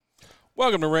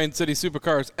Welcome to Rain City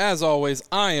Supercars. As always,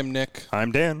 I am Nick.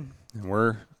 I'm Dan, and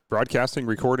we're broadcasting,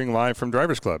 recording live from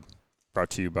Drivers Club. Brought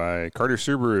to you by Carter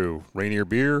Subaru, Rainier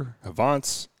Beer,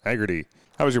 Avance, Hagerty.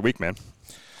 How was your week, man?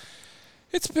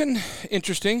 It's been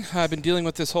interesting. I've been dealing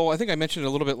with this whole, I think I mentioned it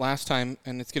a little bit last time,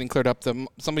 and it's getting cleared up.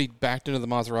 Somebody backed into the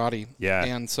Maserati. Yeah.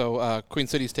 And so Queen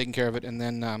City's taking care of it, and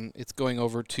then it's going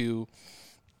over to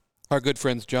our good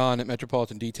friends John at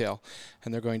Metropolitan Detail,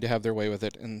 and they're going to have their way with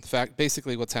it. In fact,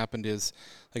 basically what's happened is,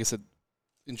 like I said,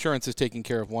 insurance is taking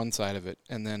care of one side of it,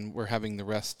 and then we're having the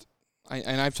rest.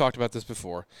 And I've talked about this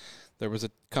before. There was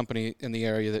a company in the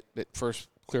area that first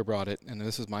clear brought it, and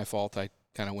this is my fault. I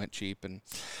kind of went cheap, and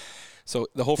so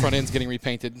the whole front end's getting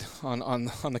repainted on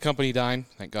the company dime,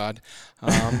 thank God.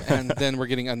 And then we're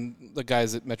getting the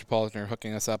guys at Metropolitan are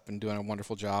hooking us up and doing a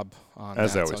wonderful job on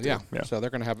As that. they always do. Yeah. So they're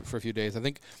going to have it for a few days. I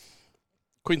think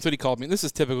Queen City called me. This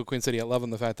is typical Queen City. I love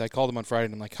them, the fact that I called him on Friday,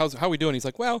 and I'm like, how are we doing? He's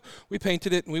like, well, we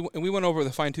painted it, and we went over with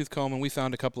a fine-tooth comb, and we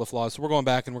found a couple of flaws, so we're going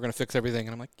back, and we're going to fix everything.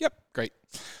 And I'm like, yep, great.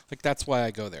 Like, that's why I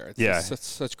go there. It's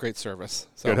such great service.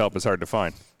 So, good help is hard to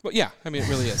find. But, yeah, I mean, it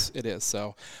really is. It is.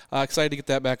 So excited to get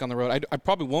that back on the road. I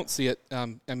probably won't see it.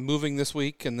 I'm moving this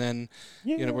week, and then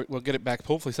we'll get it back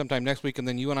hopefully sometime next week, and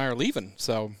then you and I are leaving.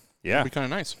 So it'll be kind of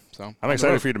nice. So I'm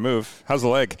excited for you to move. How's the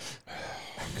leg?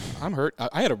 I'm hurt.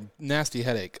 I had a nasty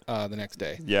headache the next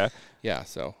day. Yeah? Yeah,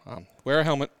 so wear a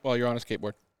helmet while you're on a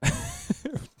skateboard.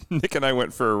 Nick and I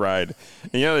went for a ride.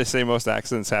 And you know they say most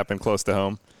accidents happen close to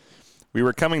home? We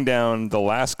were coming down the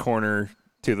last corner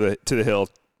to the hill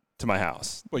to my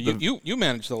house. Well, you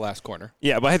managed the last corner.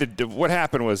 Yeah, but what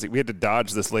happened was we had to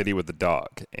dodge this lady with the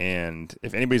dog. And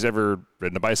if anybody's ever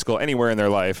ridden a bicycle anywhere in their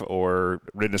life or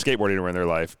ridden a skateboard anywhere in their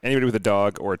life, anybody with a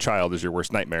dog or a child is your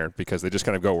worst nightmare because they just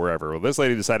kind of go wherever. Well, this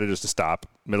lady decided just to stop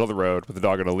middle of the road with the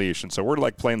dog on a leash. And so we're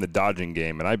like playing the dodging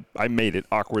game, and I made it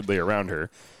awkwardly around her.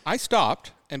 I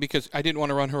stopped, and because I didn't want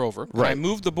to run her over, right. I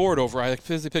moved the board over. I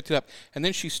physically picked it up, and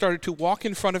then she started to walk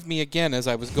in front of me again as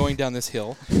I was going down this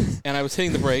hill, and I was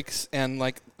hitting the brakes, and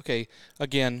like, okay,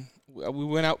 again, we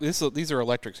went out. These are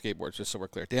electric skateboards, just so we're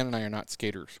clear. Dan and I are not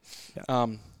skaters. Yeah.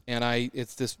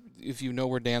 It's this. If you know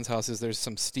where Dan's house is, there's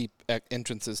some steep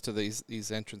entrances to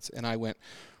these entrances, and I went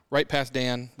right past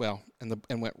Dan,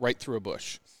 and went right through a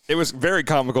bush. It was very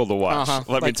comical to watch,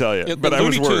 let me tell you. But I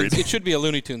was worried. It should be a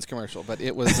Looney Tunes commercial, but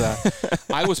it was.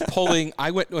 I was pulling.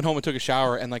 I went home and took a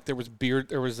shower, and like there was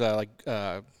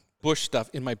bush stuff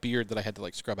in my beard that I had to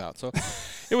like scrub out. So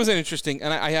it was interesting,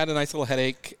 and I had a nice little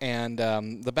headache, and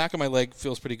the back of my leg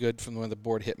feels pretty good from when the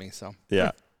board hit me. So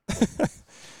yeah,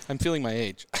 I'm feeling my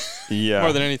age. Yeah,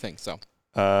 more than anything. So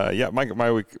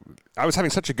my week. I was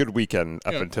having such a good weekend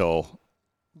up until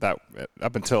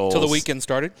the weekend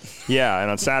started. Yeah,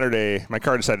 and on Saturday my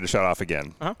car decided to shut off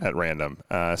again at random.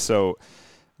 So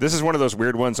this is one of those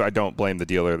weird ones. I don't blame the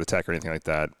dealer, the tech, or anything like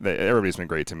that. Everybody's been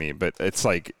great to me, but it's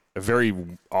like a very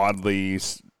oddly.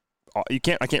 I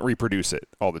can't reproduce it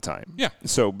all the time. Yeah.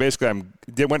 So basically,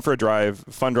 went for a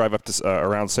fun drive up to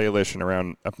around Salish and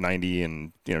around up 90,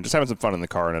 and just having some fun in the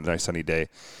car on a nice sunny day.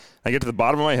 I get to the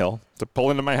bottom of my hill to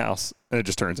pull into my house, and it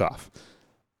just turns off.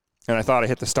 And I thought I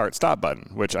hit the start-stop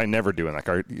button, which I never do in that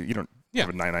car. You don't have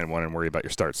a 991 and worry about your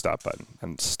start-stop button.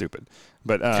 And it's stupid.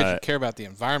 But because you care about the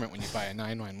environment when you buy a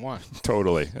 991.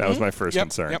 Totally. That was my first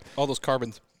concern. Yep. All those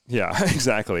carbons. Yeah,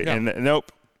 exactly. Yep. And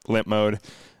nope, limp mode.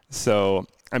 So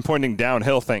I'm pointing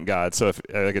downhill, thank God. So if,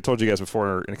 like I told you guys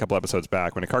before in a couple episodes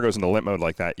back, when a car goes into limp mode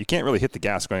like that, you can't really hit the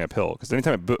gas going uphill because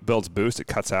anytime it builds boost, it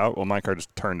cuts out. Well, my car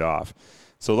just turned off.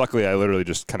 So luckily, I literally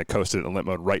just kind of coasted in limp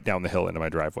mode right down the hill into my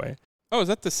driveway. Oh, is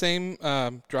that the same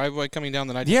driveway coming down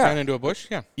that I just ran into a bush?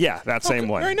 Yeah. Yeah, that same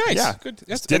one. Very nice. Yeah. Good.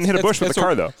 Didn't hit a bush with the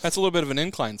car, though. That's a little bit of an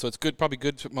incline, so it's good. Probably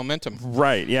good momentum.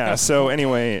 Right, yeah. So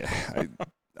anyway,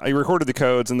 I recorded the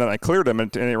codes, and then I cleared them,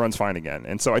 and it runs fine again.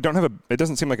 And so I don't have it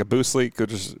doesn't seem like a boost leak. I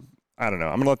don't know.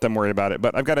 I'm going to let them worry about it.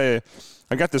 But I've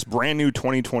got this brand new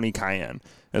 2020 Cayenne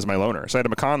as my loaner. So I had a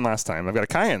Macan last time. I've got a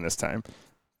Cayenne this time.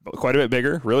 Quite a bit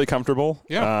bigger, really comfortable.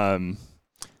 Yeah.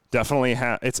 Definitely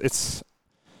it's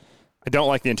I don't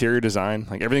like the interior design.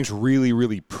 Like everything's really,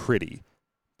 really pretty,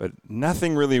 but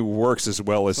nothing really works as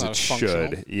well as it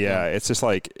should. Yeah, it's just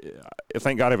like,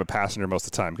 thank God I have a passenger most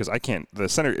of the time because I can't. The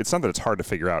center. It's not that it's hard to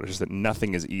figure out. It's just that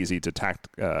nothing is easy to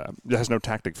it has no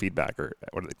tactile feedback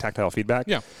tactile feedback.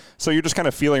 Yeah. So you're just kind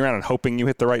of feeling around and hoping you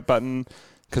hit the right button.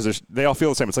 Because they all feel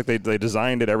the same. It's like they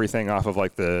designed everything off of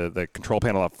like the control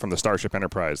panel up from the Starship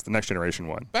Enterprise, the next generation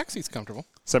one. Backseat's comfortable.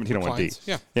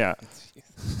 1701D. Yeah.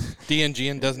 DNG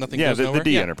and does nothing. Yeah, goes the nowhere.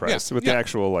 D Enterprise with the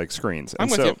actual like screens. I'm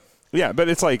with you. Yeah, but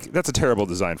it's like that's a terrible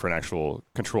design for an actual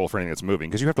control for anything that's moving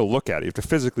because you have to look at it. You have to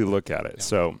physically look at it. Yeah.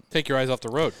 So take your eyes off the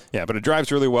road. Yeah, but it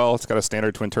drives really well. It's got a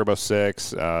standard twin turbo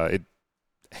 6. It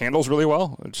handles really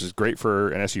well, which is great for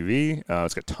an SUV.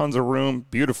 It's got tons of room,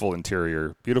 beautiful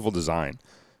interior, beautiful design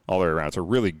all the way around. It's a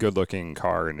really good-looking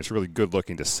car, and it's really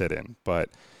good-looking to sit in. But,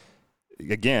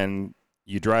 again,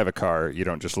 you drive a car, you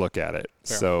don't just look at it.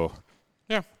 Fair. So,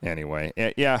 yeah. Anyway,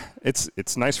 yeah,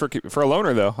 it's nice for a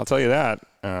loaner, though. I'll tell you that.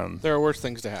 There are worse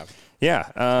things to have.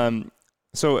 Yeah.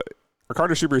 So our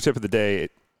Carter Subaru tip of the day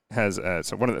has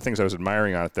so one of the things I was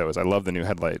admiring on it, though, is I love the new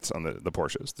headlights on the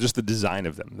Porsches. Just the design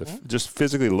of them. Just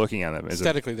physically looking at them.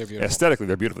 Aesthetically, they're beautiful. Aesthetically,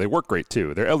 they're beautiful. They work great,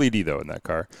 too. They're LED, though, in that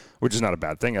car, which is not a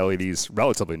bad thing. LED's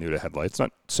relatively new to headlights.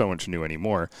 Not so much new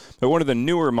anymore. But one of the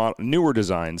newer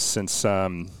designs since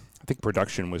I think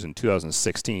production was in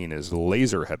 2016 is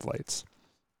laser headlights.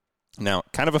 Now,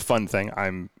 kind of a fun thing.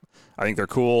 I think they're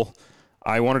cool.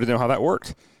 I wanted to know how that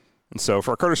worked. And so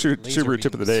for our Carter Subaru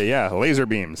tip of the day, yeah, laser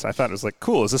beams. I thought it was like,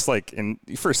 cool. Is this like, and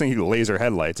first thing you do, laser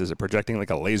headlights, is it projecting like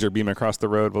a laser beam across the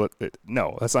road? Well,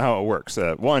 no, that's not how it works.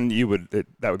 One, that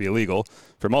would be illegal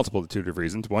for multitude of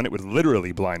reasons. One, it would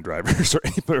literally blind drivers or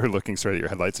anybody who are looking straight at your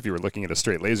headlights if you were looking at a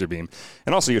straight laser beam.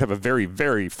 And also, you'd have a very,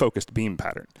 very focused beam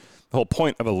pattern. The whole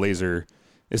point of a laser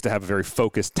is to have a very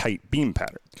focused, tight beam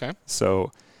pattern. Okay.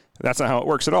 So that's not how it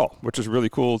works at all, which is really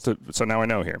cool. So now I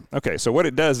know here. Okay, so what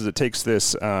it does is it takes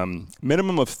this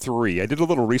minimum of 3. I did a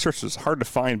little research. It's hard to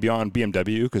find beyond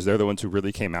BMW because they're the ones who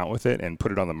really came out with it and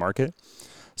put it on the market.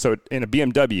 So in a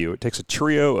BMW, it takes a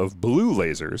trio of blue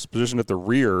lasers positioned at the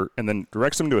rear and then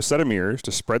directs them to a set of mirrors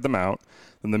to spread them out.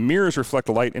 Then the mirrors reflect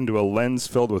light into a lens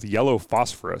filled with yellow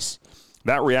phosphorus.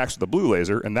 That reacts with the blue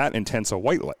laser, and that a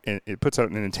white light. It puts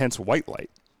out an intense white light.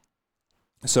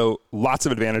 So lots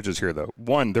of advantages here, though.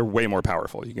 One, they're way more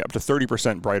powerful. You can get up to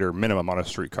 30% brighter minimum on a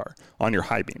street car on your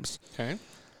high beams. Okay.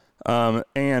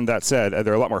 And that said,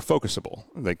 they're a lot more focusable.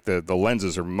 Like the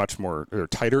lenses are they're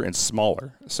tighter and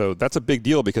smaller. So that's a big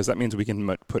deal because that means we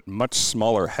can put much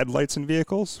smaller headlights in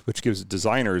vehicles, which gives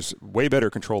designers way better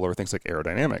control over things like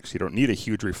aerodynamics. You don't need a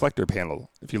huge reflector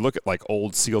panel. If you look at like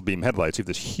old sealed beam headlights, you have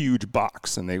this huge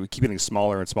box and they keep getting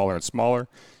smaller and smaller and smaller.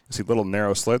 You see little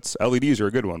narrow slits. LEDs are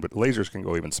a good one, but lasers can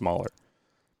go even smaller.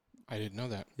 I didn't know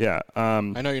that. Yeah. I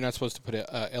know you're not supposed to put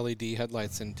LED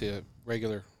headlights into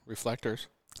regular reflectors.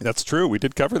 That's true. We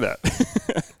did cover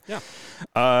that.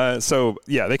 Yeah. So,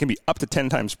 yeah, they can be up to 10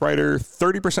 times brighter,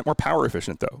 30% more power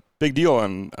efficient, though. Big deal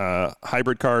on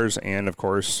hybrid cars and, of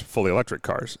course, fully electric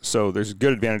cars. So there's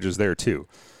good advantages there, too.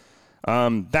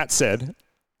 That said,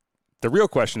 the real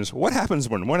question is, what happens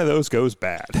when one of those goes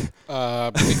bad?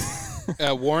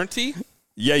 Warranty?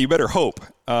 Yeah, you better hope,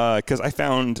 because I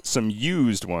found some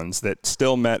used ones that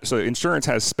still met. So insurance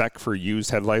has spec for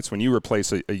used headlights. When you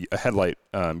replace a headlight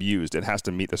used, it has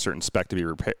to meet a certain spec to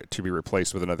be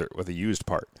replaced with a used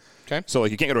part. Okay. So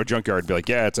like you can't go to a junkyard and be like,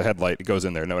 yeah, it's a headlight, it goes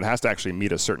in there. No, it has to actually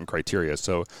meet a certain criteria.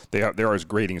 So there are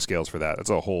grading scales for that. That's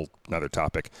a whole another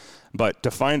topic. But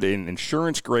to find an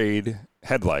insurance grade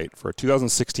headlight for a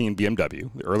 2016 BMW,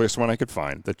 the earliest one I could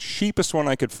find, the cheapest one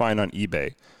I could find on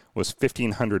eBay was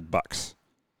 $1,500.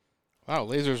 Wow,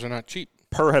 lasers are not cheap.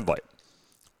 Per headlight.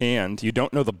 And you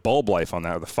don't know the bulb life on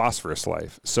that or the phosphorus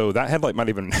life. So that headlight might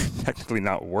even technically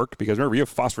not work because remember, you have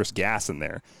phosphorus gas in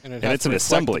there. And it's an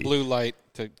assembly. The blue light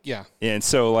yeah. And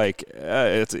so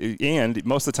and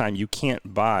most of the time you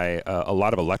can't buy a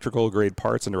lot of electrical grade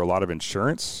parts under a lot of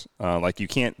insurance. Like you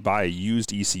can't buy a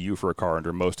used ECU for a car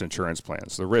under most insurance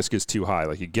plans. The risk is too high.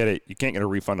 Like you can't get a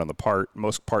refund on the part.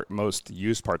 Most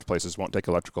used parts places won't take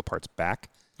electrical parts back.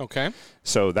 Okay.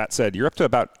 So that said, you're up to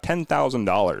about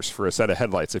 $10,000 for a set of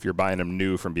headlights if you're buying them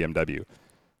new from BMW.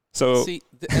 So see,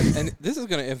 and this is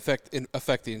going to affect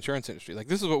the insurance industry. Like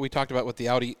this is what we talked about with the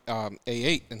Audi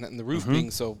A8 and the roof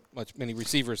being so many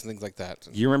receivers and things like that.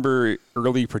 You remember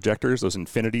early projectors, those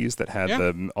Infinities that had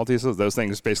all those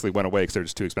things basically went away because they're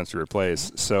just too expensive to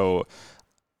replace. So.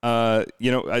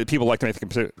 People like to make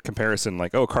the comparison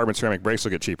like, oh, carbon ceramic brakes will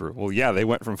get cheaper. Well, yeah, they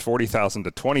went from $40,000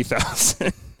 to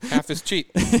 $20,000. Half as cheap.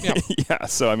 Yeah. Yeah.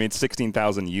 So, I mean,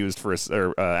 $16,000 used for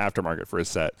aftermarket for a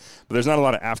set. But there's not a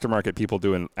lot of aftermarket people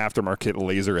doing aftermarket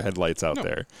laser headlights out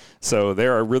there. So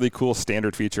they're a really cool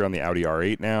standard feature on the Audi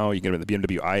R8 now. You can the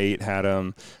BMW i8 had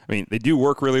them. I mean, they do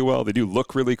work really well. They do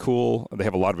look really cool. They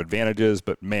have a lot of advantages,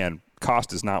 but man,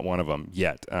 cost is not one of them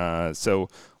yet. So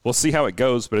we'll see how it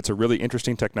goes, but it's a really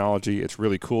interesting technology. It's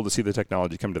really cool to see the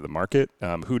technology come to the market.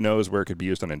 Who knows where it could be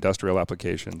used on industrial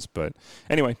applications. But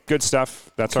anyway, good stuff.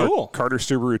 That's cool. Our Carter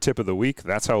Subaru tip of the week.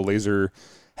 That's how laser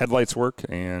headlights work.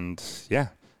 And, yeah,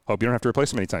 hope you don't have to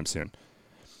replace them anytime soon.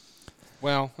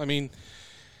 Well, I mean,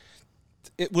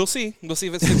 We'll see. We'll see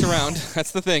if it sticks around.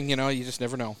 That's the thing, you just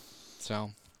never know.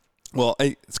 So, well,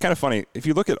 it's kind of funny if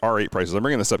you look at R8 prices. I'm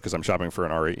bringing this up because I'm shopping for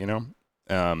an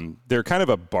R8. They're kind of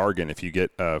a bargain if you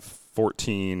get a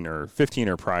 14 or 15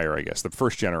 or prior, I guess, the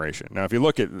first generation. Now, if you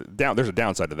look at there's a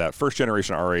downside to that. First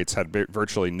generation R8s had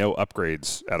virtually no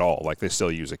upgrades at all. Like, they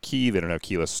still use a key. They don't have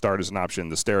keyless start as an option.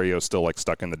 The stereo's still like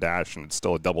stuck in the dash, and it's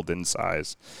still a double DIN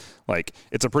size. Like,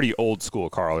 it's a pretty old school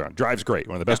car all around. Drives great,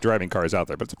 one of the best driving cars out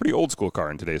there, but it's a pretty old school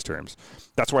car in today's terms.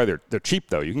 That's why they're cheap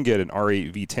though. You can get an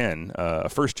R8 V10, a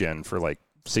first gen, for like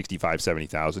 65,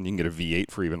 70,000. You can get a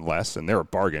V8 for even less, and they're a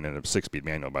bargain, and a 6-speed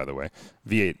manual, by the way.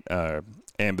 V8,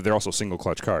 but they're also single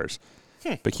clutch cars.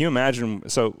 But can you imagine?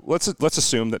 So let's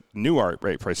assume that new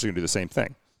R8 prices are going to do the same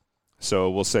thing. So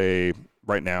we'll say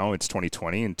right now it's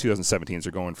 2020, and 2017s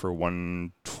are going for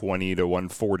 120 to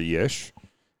 140 ish,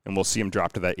 and we'll see them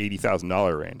drop to that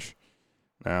 $80,000 range.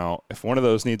 Now, if one of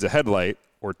those needs a headlight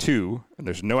or two, and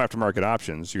there's no aftermarket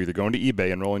options, you're either going to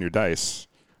eBay and rolling your dice,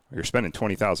 or you're spending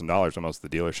 $20,000 almost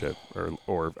at the dealership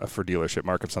or for dealership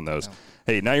markups on those. Yeah.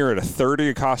 Hey, now you're at a third of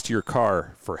the cost of your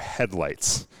car for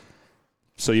headlights.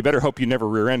 So you better hope you never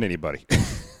rear end anybody.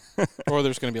 Or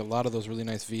there's going to be a lot of those really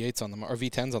nice V8s on the or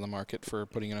V10s on the market for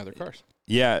putting in other cars.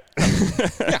 Yeah.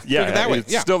 Yeah. That way.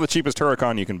 It's still the cheapest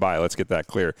Huracan you can buy. Let's get that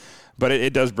clear. But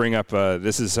it does bring up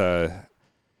this is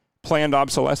planned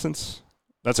obsolescence.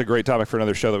 That's a great topic for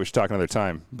another show that we should talk another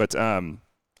time. But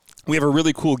we have a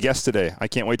really cool guest today. I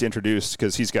can't wait to introduce,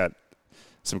 because he's got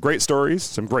some great stories,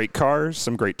 some great cars,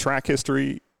 some great track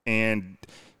history, and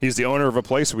he's the owner of a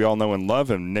place we all know and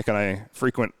love, and Nick and I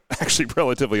frequent actually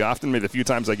relatively often, maybe the few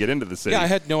times I get into the city. Yeah, I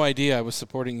had no idea I was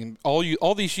supporting him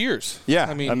all these years. Yeah,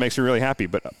 I mean, that makes me really happy.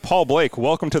 But Paul Blake,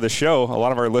 welcome to the show. A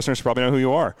lot of our listeners probably know who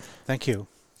you are. Thank you.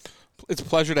 It's a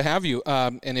pleasure to have you.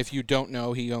 And if you don't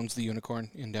know, he owns the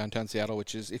Unicorn in downtown Seattle,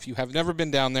 which is, if you have never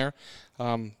been down there,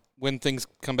 when things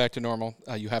come back to normal,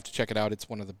 you have to check it out. It's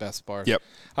one of the best bars. Yep.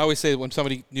 I always say that when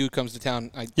somebody new comes to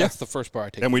town, that's the first bar I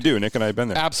take. And we do. Nick and I have been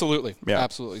there. Absolutely. Yeah.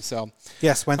 Absolutely. So.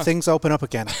 Yes, when things open up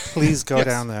again, please go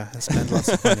down there and spend lots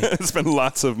of money. Spend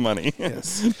lots of money.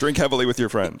 Yes. Drink heavily with your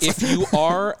friends. If you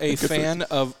are a fan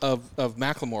of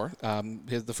Macklemore,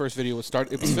 the first video was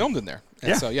filmed in there.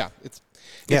 And so,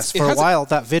 for a while,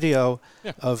 that video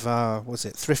of, was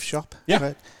it Thrift Shop? Yeah.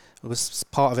 Right?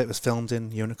 Part of it was filmed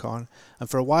in Unicorn, and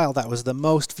for a while that was the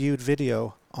most viewed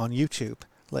video on YouTube,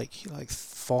 like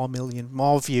 4 million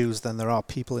more views than there are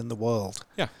people in the world.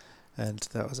 Yeah, and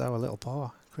that was our little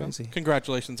bar. Crazy. Well,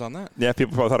 congratulations on that. Yeah,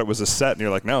 people probably thought it was a set, and you're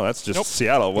like, no, that's just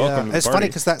Seattle. Welcome to the It's party. funny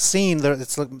because that scene,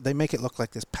 they make it look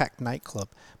like this packed nightclub,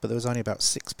 but there was only about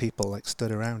 6 people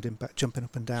stood around him, jumping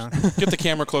up and down. Get the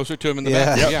camera closer to him in the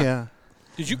back. Yeah.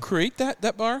 Did you create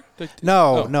that bar?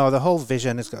 No. The whole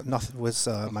vision has got nothing. Was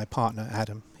my partner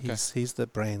Adam? He's the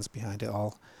brains behind it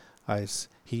all.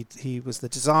 He was the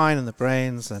design and the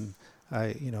brains, and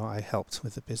I helped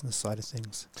with the business side of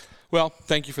things. Well,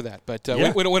 thank you for that. But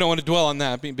we don't want to dwell on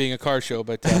that being a car show.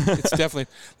 But it's definitely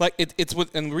like it's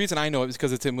and the reason I know it is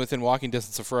because it's within walking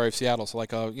distance of Ferrari of Seattle. So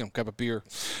grab a beer.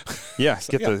 Yeah,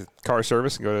 the car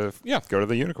service and go to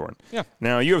the Unicorn. Yeah.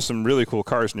 Now you have some really cool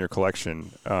cars in your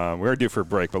collection. We're due for a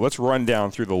break, but let's run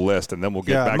down through the list and then we'll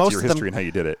get back to your history and how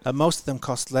you did it. Most of them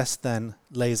cost less than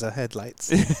laser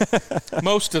headlights.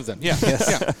 Most of them, yeah.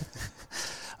 Yes. Yeah.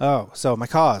 Oh, so my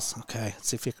cars. Okay, let's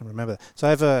see if you can remember. So I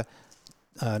have a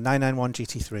 991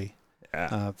 GT3.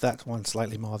 Yeah. That one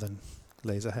slightly more than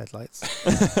laser headlights.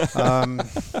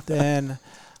 Then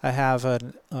I have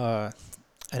an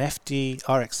FD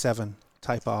RX-7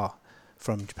 Type R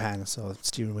from Japan. So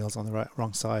steering wheel's on the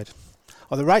wrong side.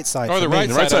 Or the right side. Or the right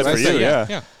side for you,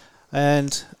 yeah.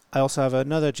 And I also have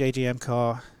another JDM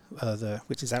car,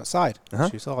 which is outside. Uh-huh.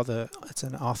 You saw it's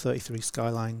an R33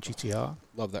 Skyline GTR.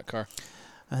 Love that car.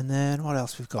 And then what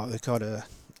else we've got? We've got a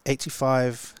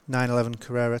 85 911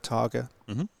 Carrera Targa.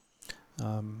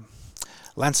 Mm-hmm.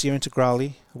 Lancia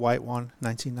Integrale, white one,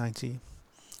 1990.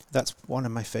 That's one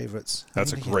of my favorites.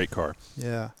 That's a great car.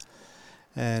 Yeah.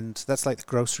 And that's like the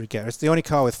grocery getter. It's the only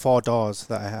car with 4 doors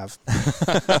that I have.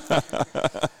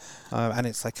 And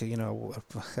it's like,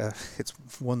 it's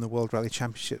won the World Rally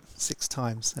Championship 6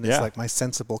 times. And it's like my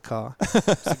sensible car.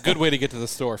 It's a good way to get to the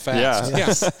store fast. Yeah.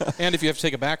 Yes. And if you have to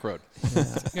take a back road.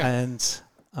 Yeah. And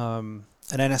an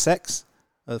NSX,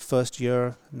 first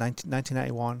year,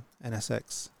 1991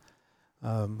 NSX.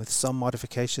 With some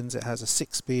modifications, it has a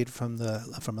 6-speed from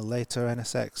a later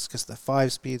NSX, because the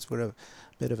 5 speeds were a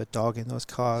bit of a dog in those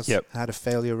cars. Yep. Had a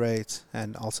failure rate,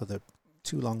 and also the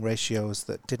too long ratios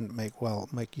that didn't make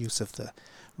use of the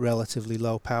relatively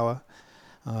low power.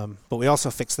 But we also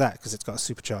fixed that because it's got a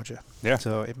supercharger. Yeah.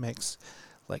 So it makes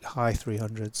like high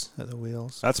 300s at the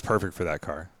wheels. That's perfect for that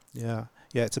car. Yeah,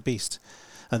 it's a beast.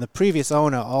 And the previous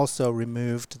owner also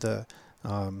removed the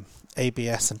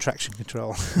ABS and traction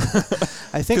control.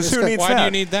 I think why do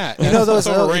you need that? You know, those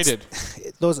overrated.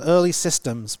 Those early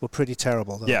systems were pretty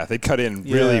terrible, though. Yeah, they cut in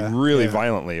really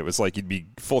violently. It was like you'd be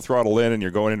full throttle in and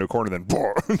you're going into a corner, then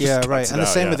yeah, right. And the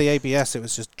same with the ABS, it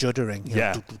was just juddering.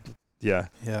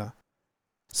 Yeah.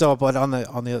 So, but on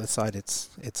the other side,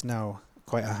 it's now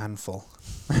quite a handful,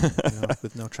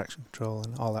 with no traction control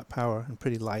and all that power and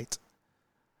pretty light.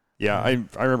 Yeah,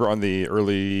 I remember on the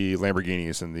early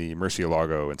Lamborghinis and the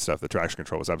Murcielago and stuff, the traction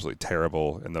control was absolutely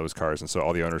terrible in those cars, and so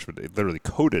all the owners would literally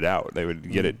code it out. They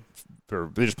would get it,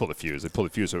 or they just pull the fuse. They pull the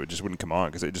fuse so it just wouldn't come on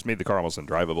because it just made the car almost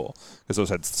undrivable because those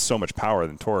had so much power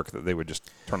and torque that they would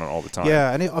just turn on all the time.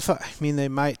 Yeah, and they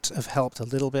might have helped a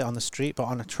little bit on the street, but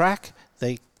on a track,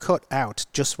 they cut out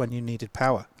just when you needed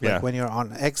power. Like when you're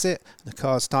on exit, the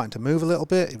car's starting to move a little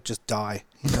bit, it would just die.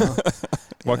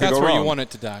 That's where you want it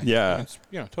to die. Yeah.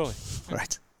 Totally.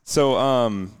 Right. So,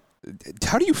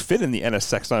 how do you fit in the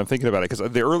NSX? Now I'm thinking about it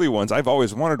because the early ones, I've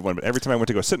always wanted one, but every time I went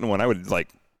to go sit in one, I would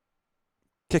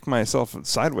kick myself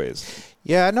sideways.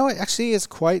 Yeah, no, it actually is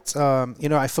quite.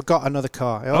 I forgot another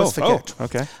car. I always forget. Oh,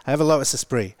 okay. I have a Lotus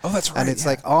Esprit. Oh, that's right. And it's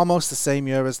almost the same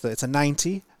year as it's a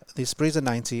 90. The Esprit's a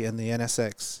 90 and the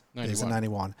NSX is a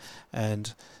 91.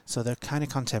 And so they're kind of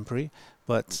contemporary,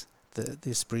 but the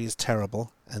Esprit is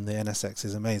terrible and the NSX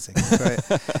is amazing. Right?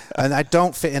 And I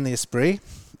don't fit in the Esprit.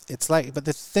 But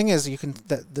the thing is,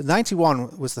 the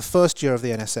 91 was the first year of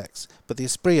the NSX, but the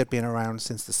Esprit had been around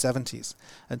since the 70s.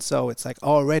 And so it's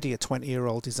already a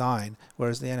 20-year-old design,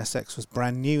 whereas the NSX was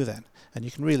brand new then. And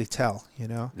you can really tell,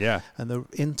 Yeah. And the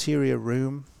interior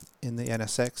room in the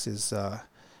NSX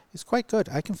is quite good.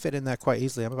 I can fit in there quite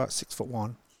easily. I'm about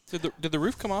 6'1". Did the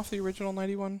roof come off the original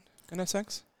 91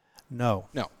 NSX? No.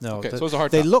 Okay, so it was a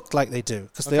hard They top. look like they do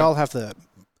because they all have the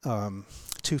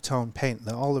two-tone paint.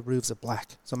 All the roofs are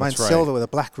black. So mine's silver with a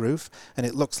black roof, and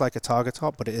it looks like a Targa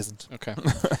top, but it isn't. Okay.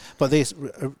 But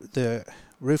the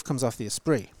roof comes off the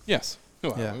Esprit. Yes.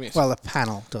 Well, the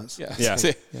panel does. Yeah.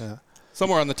 Yeah.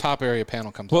 Somewhere on the top area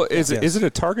panel comes Well, off. is it a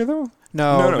Targa, though?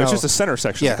 No. It's just the center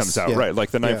section that comes out, right?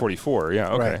 Like the 944.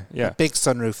 Yeah, okay. Right. Yeah. The big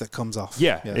sunroof that comes off.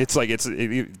 Yeah. It's my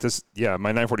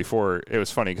 944, it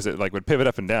was funny because it would pivot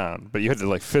up and down, but you had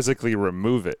to physically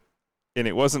remove it. And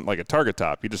it wasn't like a Targa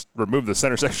top. You just remove the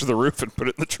center section of the roof and put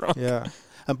it in the trunk. Yeah.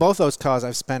 And both those cars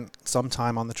I've spent some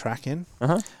time on the track in.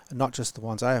 Uh-huh. Not just the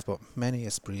ones I have, but many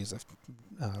Esprits I've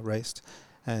raced.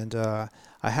 And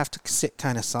I have to sit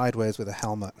kind of sideways with a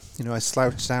helmet. I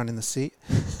slouch down in the seat.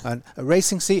 And a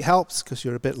racing seat helps because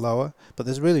you're a bit lower, but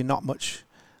there's really not much.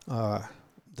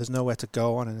 There's nowhere to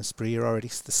go on an Esprit.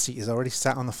 The seat is already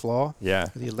sat on the floor. Yeah.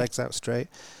 With your legs out straight.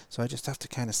 So I just have to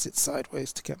kind of sit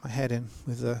sideways to get my head in.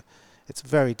 It's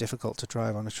very difficult to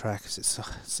drive on a track because it's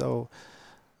so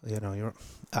you're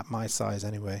at my size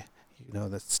anyway.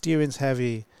 The steering's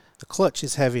heavy. The clutch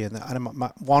is heavy, and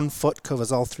my 1 foot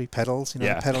covers all 3 pedals.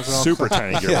 The pedals are all super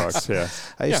tiny gearbox. Yeah,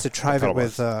 I used to drive it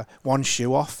with one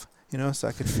shoe off. So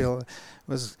I could feel it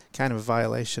was kind of a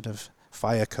violation of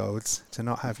fire codes to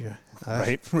not have your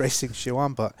racing shoe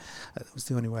on, but it was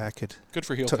the only way I could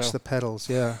touch the pedals.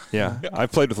 Yeah.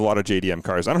 I've played with a lot of JDM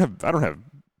cars. I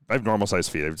have normal size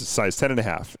feet. I have size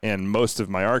 10.5, and most of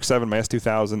my RX-7, my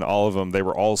S2000, all of them, they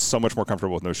were all so much more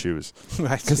comfortable with no shoes.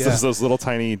 Right. Because there's those little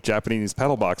tiny Japanese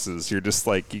pedal boxes. You're just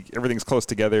everything's close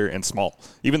together and small.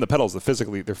 Even the pedals, they're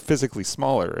physically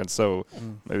smaller, and so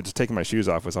just taking my shoes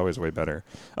off was always way better.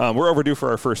 We're overdue for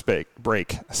our first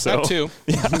break. So That too.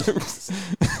 Yeah.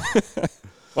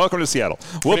 Welcome to Seattle.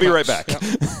 We'll be right back. Yep.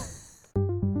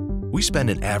 We spend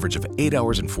an average of 8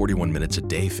 hours and 41 minutes a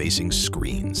day facing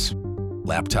screens.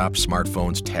 Laptops,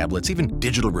 smartphones, tablets, even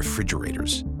digital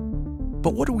refrigerators.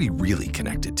 But what are we really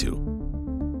connected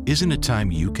to? Isn't it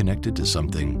time you connected to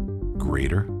something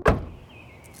greater?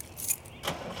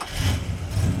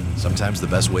 Sometimes the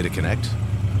best way to connect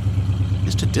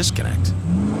is to disconnect.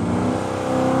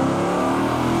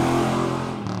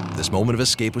 This moment of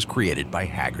escape was created by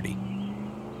Hagerty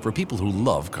for people who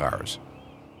love cars.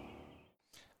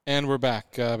 And we're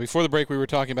back. Before the break, we were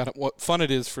talking about what fun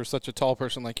it is for such a tall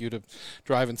person like you to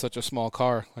drive in such a small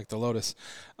car like the Lotus.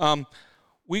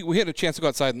 We had a chance to go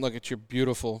outside and look at your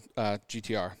beautiful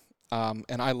GTR,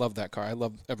 and I love that car. I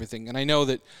love everything. And I know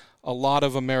that a lot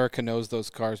of America knows those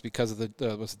cars because of the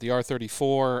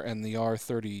R34 and the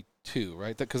R32,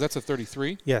 right? Because that's a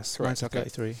 33? Yes, correct. Mine's a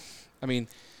 33. I mean,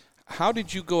 how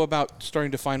did you go about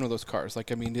starting to find one of those cars?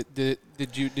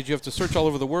 Did you have to search all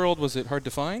over the world? Was it hard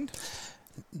to find?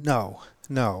 No.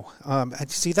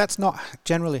 And see, that's not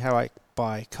generally how I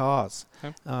buy cars.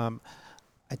 Okay.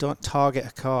 I don't target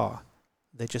a car.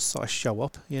 They just sort of show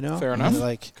up, you know. Fair enough. And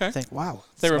like, Okay. think, wow,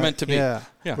 They it's were like- meant to be. Yeah,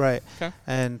 Yeah. right. Okay.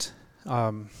 And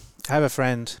I have a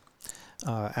friend,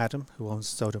 Adam, who owns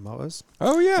Soda Motors.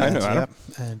 Oh yeah, I And, know Adam.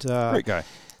 yep, and Great guy.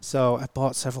 so I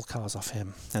bought several cars off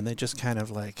him, and they just kind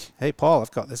of like, "Hey, Paul,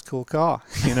 I've got this cool car,"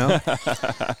 you know.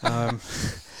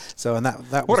 So and that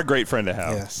What was, a great friend to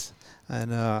have. yes,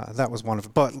 and that was one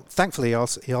of. But thankfully,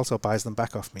 he also buys them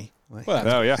back off me. Like, Well,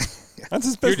 Oh yeah, that's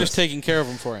his business. you're just taking care of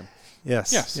them for him.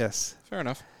 yes, Yes. yes, Fair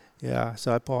enough. yeah.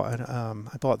 So I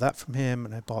bought that from him,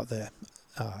 and I bought the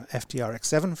FTR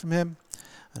X7 from him,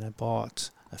 and I bought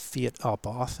a Fiat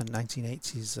Abarth, a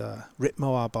 1980s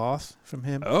Ritmo Abarth from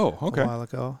him. Oh, okay. A while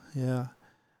ago. Yeah.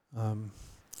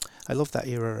 I love that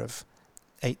era of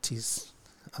 80s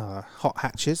hot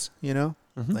hatches, you know,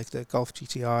 Mhm. like the Golf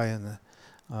GTI and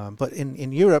the. But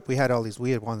in Europe, we had all these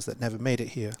weird ones that never made it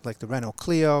here, like the Renault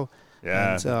Clio.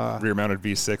 Yeah, And, rear-mounted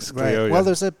V6 right. Clio. Well,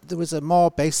 yeah. there was a more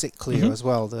basic Clio Mhm. as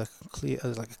well. The Clio,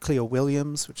 like a Clio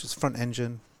Williams, which is front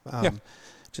engine. Yeah.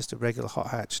 Just a regular hot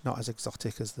hatch, not as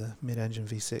exotic as the mid-engine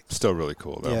V6. Still really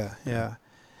cool though. Yeah, yeah.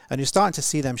 And you're starting to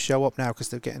see them show up now because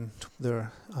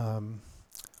they're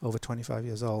over 25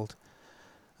 years old,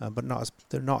 but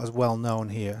they're not as well known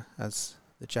here as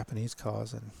the Japanese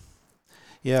cars. And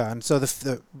yeah, and so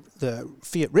the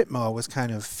Fiat Ritmo was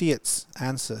kind of Fiat's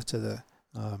answer to the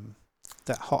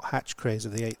that hot hatch craze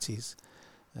of the 80s,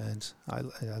 and I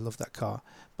love that car,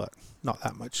 but not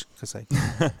that much because I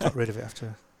got rid of it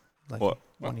after like Well,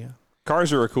 1 year.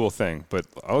 Cars are a cool thing, but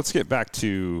let's get back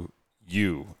to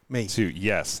you. Me.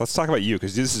 Yes, let's talk about you,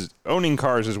 because this is owning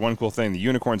cars is one cool thing. The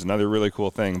unicorn's another really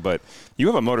cool thing, but you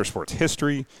have a motorsports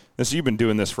history. You've been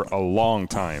doing this for a long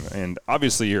time, and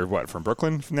obviously you're from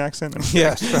Brooklyn from the accent?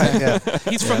 Yes, right. Yeah.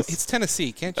 He's from Yes. it's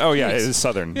Tennessee, can't you? Oh yeah, Jeez. it is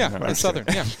southern. Yeah, No, I'm it's just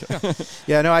kidding. southern. Yeah.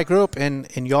 Yeah, no, I grew up in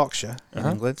Yorkshire, in Uh-huh.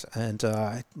 England, and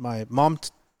my mom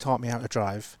taught me how to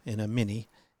drive in a Mini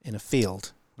in a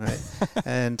field, right?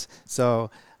 And so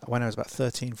when I was about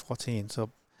 13, 14, so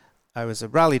I was a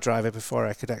rally driver before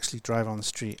I could actually drive on the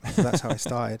street. So that's how I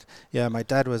started. Yeah, my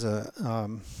dad was a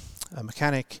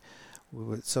mechanic. We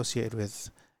were associated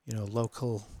with,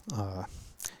 local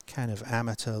kind of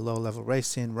amateur low-level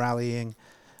racing, rallying,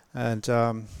 and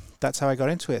that's how I got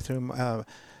into it through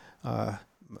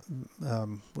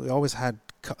we always had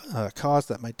cars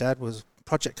that my dad was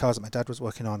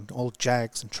working on, old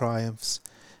Jags and Triumphs,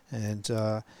 and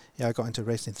I got into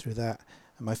racing through that.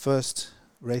 And my first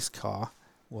race car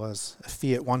was a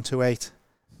Fiat 128,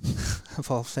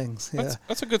 of all things. Yeah,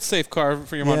 That's a good safe car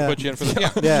for your mom to Yeah. put you in for the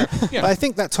yeah. Yeah. But I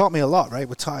think that taught me a lot, right?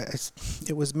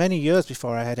 It was many years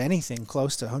before I had anything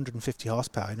close to 150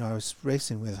 horsepower. I was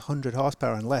racing with 100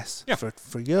 horsepower and less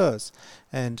for years,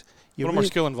 and A little more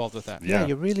skill involved with that.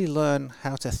 you really learn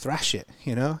how to thrash it.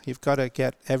 You've got to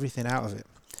get everything out of it.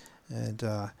 And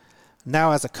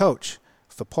now as a coach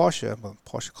for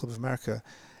Porsche Club of America,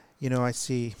 I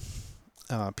see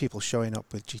people showing up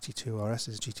with GT2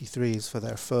 RSs, GT3s for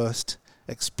their first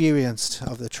experience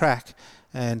of the track,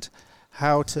 and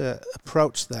how to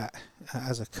approach that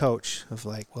as a coach of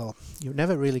like, well, you're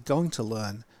never really going to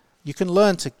learn. You can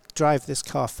learn to drive this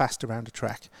car fast around a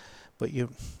track, but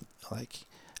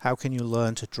how can you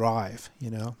learn to drive,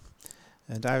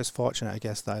 And I was fortunate, I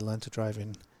guess, that I learned to drive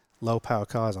in low-power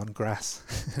cars on grass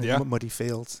and muddy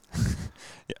fields.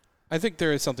 I think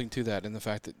there is something to that in the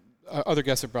fact that other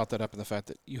guests have brought that up in the fact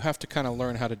that you have to kind of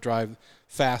learn how to drive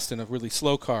fast in a really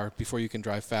slow car before you can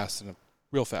drive fast in a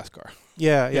real fast car.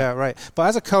 Yeah, right. But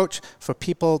as a coach for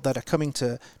people that are coming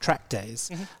to track days,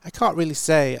 I can't really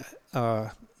say...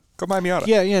 Go buy Miata.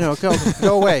 Yeah,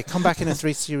 go away. Come back in a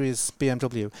 3 Series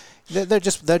BMW. They're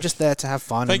just there to have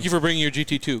fun. Thank you for bringing your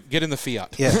GT2. Get in the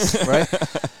Fiat. Yes, right.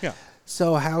 Yeah.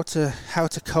 So how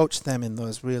to coach them in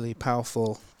those really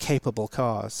powerful, capable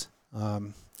cars,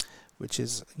 which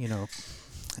is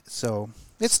so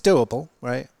it's doable,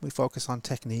 right? We focus on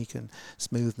technique and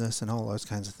smoothness and all those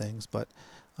kinds of things, but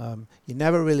you're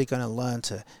never really going to learn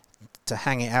to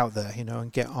hang it out there,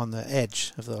 and get on the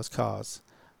edge of those cars,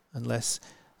 unless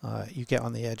you get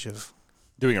on the edge of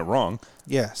Doing it wrong.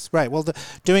 Yes, right. Well,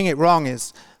 doing it wrong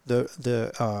is the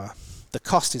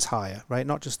cost is higher, right?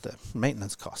 Not just the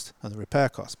maintenance cost and the repair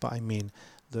cost, but I mean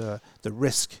the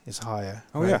risk is higher.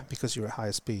 Oh, right? yeah. Because you're at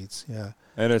higher speeds. Yeah.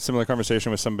 I had a similar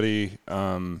conversation with somebody.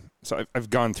 So I've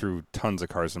gone through tons of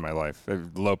cars in my life. A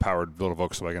low-powered little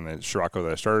Volkswagen, the Scirocco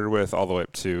that I started with, all the way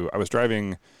up to I was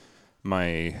driving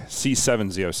my C7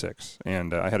 Z06,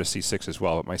 and I had a C6 as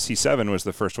well. But my C7 was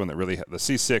the first one that really had the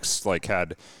C6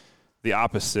 had the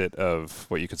opposite of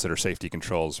what you consider safety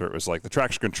controls, where it was like the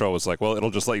traction control was like, well,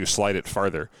 it'll just let you slide it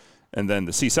farther. And then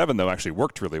the C7 though actually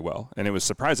worked really well, and it was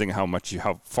surprising how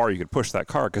far you could push that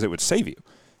car because it would save you.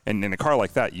 And in a car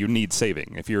like that, you need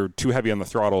saving. If you're too heavy on the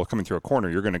throttle coming through a corner,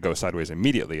 you're going to go sideways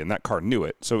immediately, and that car knew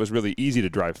it. So it was really easy to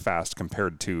drive fast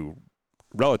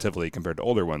relatively compared to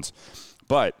older ones.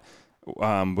 But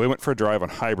we went for a drive on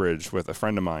High Bridge with a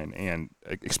friend of mine, and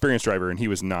an experienced driver, and he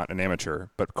was not an amateur.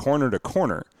 But corner to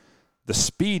corner, the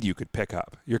speed you could pick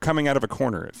up. You're coming out of a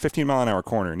corner at 15-mile-an-hour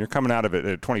corner, and you're coming out of it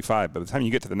at 25. By the time you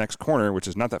get to the next corner, which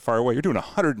is not that far away, you're doing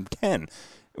 110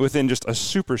 within just a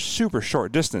super, super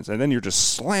short distance. And then you're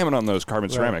just slamming on those carbon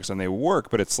ceramics, and they work.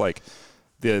 But it's like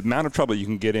the amount of trouble you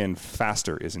can get in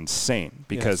faster is insane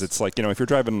because it's like, if you're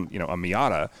driving, a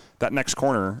Miata, that next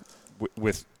corner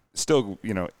with still,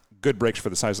 good brakes for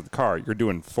the size of the car, you're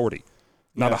doing 40.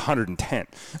 Not 110.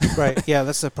 Right. Yeah,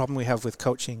 that's the problem we have with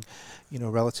coaching,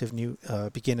 relative new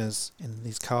beginners in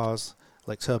these cars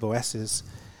like Turbo S's.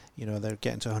 They're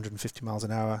getting to 150 miles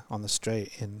an hour on the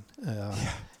straight in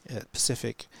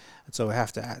Pacific, and so we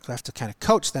have to kind of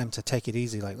coach them to take it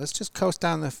easy. Like, let's just coast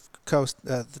down the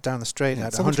straight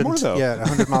at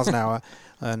 100 miles an hour,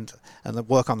 and then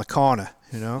work on the corner.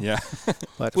 Yeah.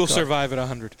 But we'll survive at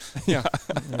 100. Yeah.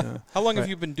 How long have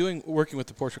you been working with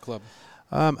the Porsche Club?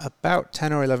 About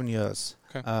 10 or 11 years.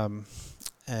 Okay.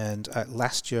 And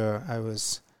last year I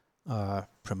was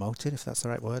promoted, if that's the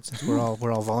right word, since we're all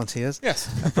volunteers. Yes.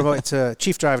 Promoted to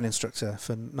chief driving instructor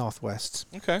for Northwest.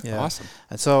 Okay. Yeah. Awesome.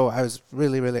 And so I was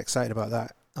really, really excited about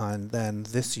that. And then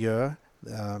this year,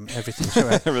 everything.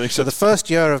 So the first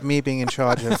year of me being in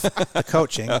charge of the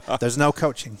coaching, there's no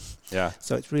coaching. Yeah.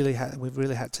 So it's we've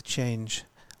really had to change,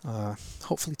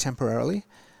 hopefully temporarily,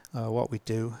 what we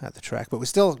do at the track. But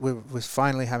we're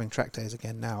finally having track days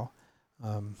again now.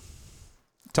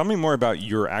 Tell me more about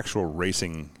your actual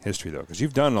racing history, though, because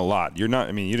you've done a lot. You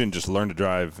didn't just learn to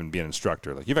drive and be an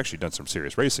instructor. Like, you've actually done some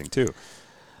serious racing, too.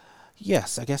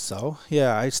 Yes, I guess so.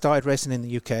 Yeah, I started racing in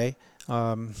the UK,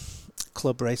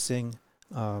 club racing,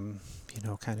 kind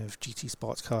of GT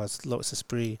sports cars, Lotus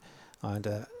Esprit, and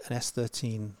an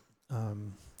S13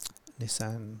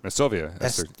 Nissan. A Silvia.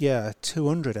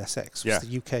 200 SX was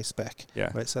the UK spec.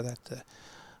 Yeah. Right, so that...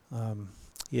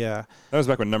 Yeah. That was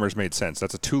back when numbers made sense.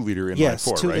 That's a 2-liter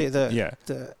inline-4, right?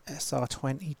 The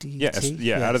SR20 DET.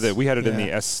 Yes. We had it in the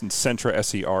Sentra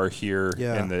SER here,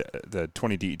 and the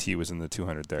 20 DET was in the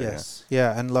 200 there. Yes.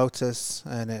 Yeah, and Lotus,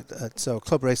 and so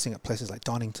club racing at places like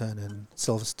Donington and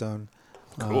Silverstone.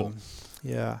 Cool.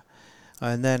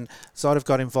 And then sort of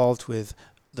got involved with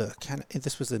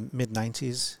this was the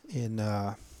mid-90s in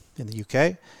the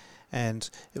UK, and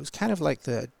it was kind of like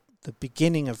the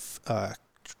beginning of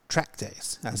track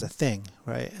days as a thing,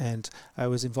 right? And I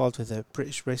was involved with the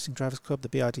British Racing Drivers Club, the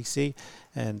BRDC,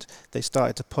 and they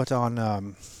started to put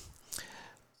on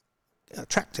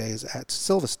track days at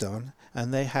Silverstone,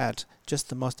 and they had just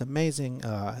the most amazing.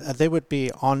 They would be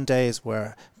on days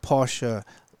where Porsche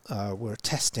were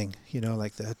testing,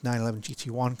 like the 911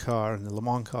 GT1 car and the Le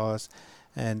Mans cars.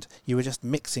 And you were just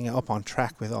mixing it up on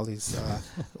track with all these,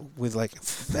 with like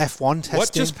F1 testing.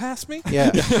 What just passed me?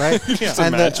 Yeah, right.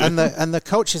 And the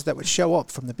coaches that would show up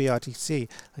from the BRDC,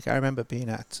 like I remember being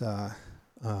at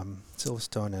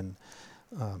Silverstone, and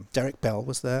Derek Bell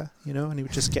was there, and he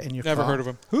would just get in your Never car. heard of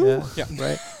him. Yeah,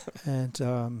 right. And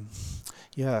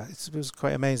it was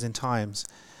quite amazing times,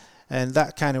 and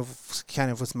that kind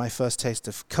of was my first taste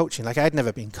of coaching. Like, I'd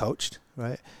never been coached,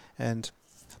 right,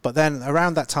 But then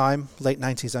around that time, late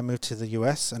 90s, I moved to the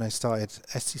US and I started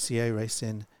SCCA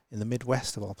racing in the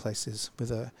Midwest of all places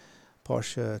with a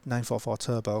Porsche 944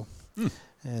 Turbo.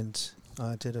 And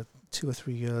I did 2 or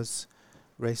 3 years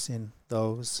racing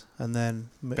those. And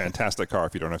then... Fantastic car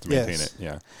if you don't have to maintain it.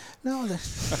 Yeah. No.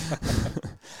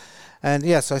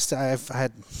 And so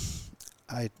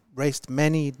I raced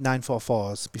many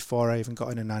 944s before I even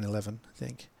got in a 911, I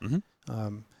think.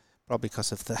 Mm-hmm. Probably because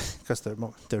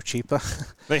they're cheaper.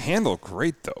 They handle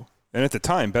great though, and at the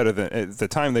time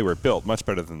they were built much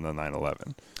better than the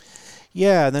 911.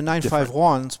 Yeah, the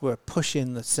 951s were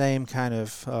pushing the same kind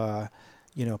of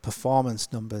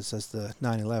performance numbers as the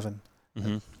 911.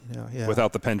 Mm-hmm.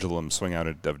 Without the pendulum swing out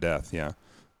of death. Yeah.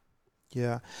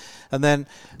 Yeah, and then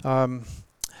I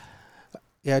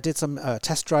did some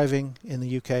test driving in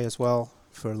the UK as well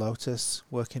for Lotus,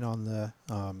 working on the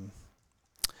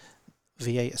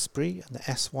V8 Esprit and the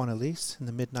S1 Elise in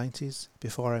the mid-90s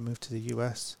before I moved to the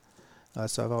US.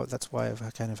 So that's why I've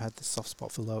kind of had this soft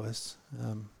spot for Lotus.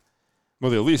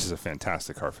 Well, the Elise is a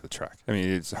fantastic car for the track. I mean,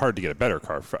 it's hard to get a better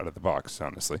car out of the box,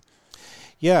 honestly.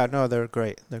 Yeah, no, they're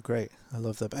great. They're great. I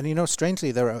love them. And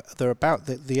strangely, they're about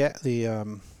the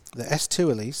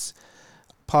S2 Elise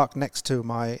parked next to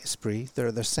my Esprit. They're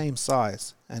the same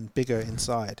size and bigger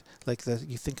inside. Like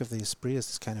you think of the Esprit as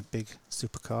this kind of big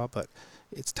supercar, but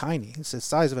it's tiny. It's the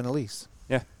size of an Elise.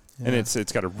 Yeah. And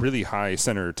it's got a really high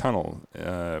center tunnel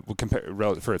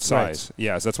for its size. Right.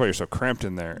 Yeah, so that's why you're so cramped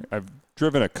in there. I've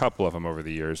driven a couple of them over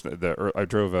the years. I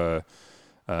drove a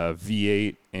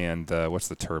V8 and what's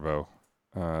the turbo?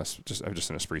 Just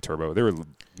an Esprit turbo. They were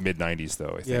mid 90s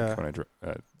though. I think when I drove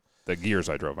the years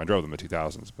I drove them in the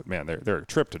 2000s. But man, they're a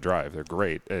trip to drive. They're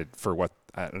great for what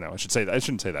I don't know. I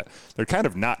shouldn't say that. They're kind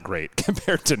of not great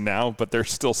compared to now, but they're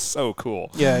still so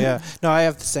cool. Yeah. No, I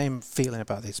have the same feeling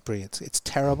about the Esprit. It's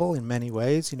terrible in many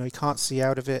ways. You can't see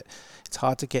out of it. It's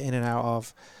hard to get in and out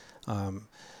of.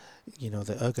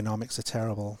 The ergonomics are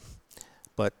terrible,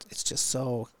 but it's just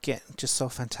so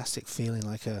fantastic feeling,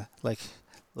 like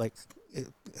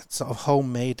it's sort of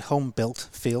homemade, home built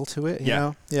feel to it. You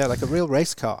know, like a real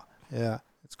race car. Yeah,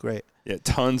 it's great. Yeah,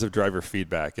 tons of driver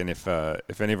feedback, and if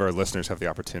any of our listeners have the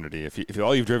opportunity, if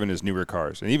all you've driven is newer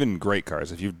cars, and even great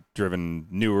cars, if you've driven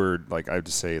newer, like I would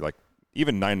just say, like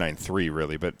even 993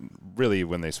 really, but really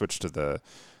when they switched to the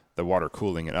water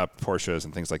cooling and up Porsches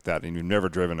and things like that, and you've never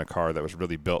driven a car that was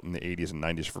really built in the 80s and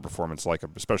 90s for performance, like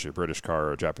especially a British car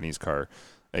or a Japanese car,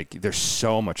 like there's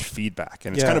so much feedback,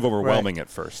 and it's kind of overwhelming at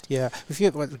first. Yeah, if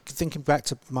you're thinking back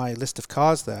to my list of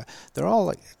cars there, they're all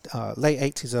like late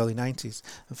 80s, early 90s.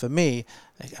 And for me,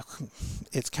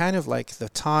 it's kind of like the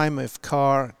time of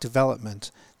car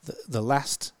development, the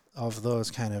last of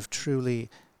those kind of truly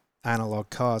analog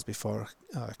cars before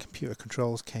computer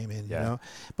controls came in, you know.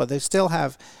 But they still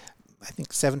have, I think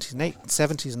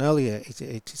 70s and earlier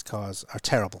 80s cars are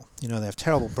terrible. They have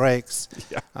terrible brakes,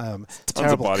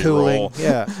 terrible cooling. Roll.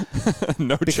 Yeah,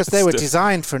 because they were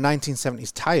designed for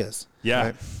 1970s tires. Yeah,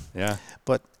 right? Yeah.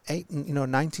 But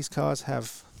 90s cars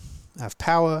have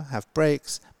power, have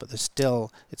brakes, but it's still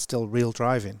real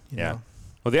driving. You know?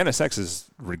 Well, the NSX is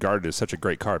regarded as such a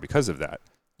great car because of that.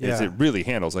 Yeah. It really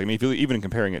handles. Like, I mean, if you even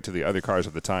comparing it to the other cars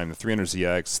of the time, the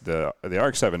 300ZX, the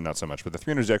RX-7, not so much, but the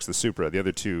 300ZX, the Supra, the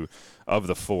other two of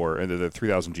the four, and the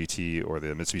 3000 GT or the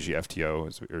Mitsubishi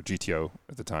FTO or GTO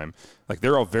at the time, like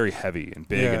they're all very heavy and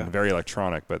big and very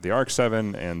electronic. But the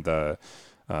RX-7 and the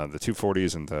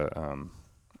 240s and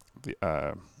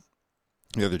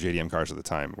the other JDM cars at the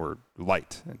time were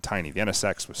light and tiny. The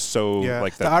NSX was so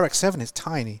like that. The RX-7 is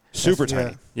tiny. Super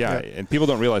tiny. Yeah. And people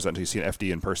don't realize that until you see an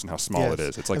FD in person, how small it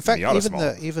is. It's like in fact,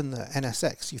 small. even the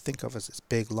NSX you think of as this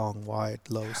big, long, wide,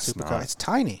 low supercar. It's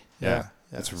tiny. Yeah.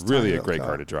 It's really a great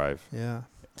car to drive. Yeah.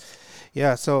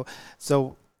 Yeah. So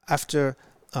after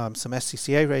some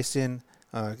SCCA racing,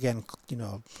 again,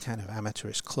 kind of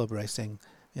amateurish club racing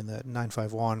in the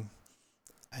 951.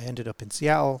 I ended up in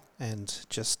Seattle and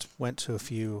just went to a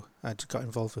few, got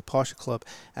involved with Porsche Club,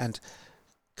 and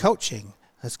coaching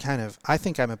has I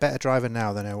think I'm a better driver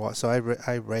now than I was. So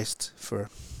I raced for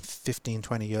 15,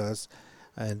 20 years,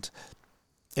 and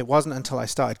it wasn't until I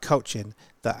started coaching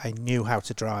that I knew how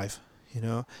to drive,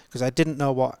 because I didn't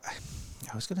know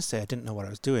I was going to say I didn't know what I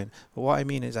was doing, but what I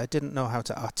mean is I didn't know how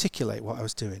to articulate what I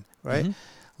was doing, right?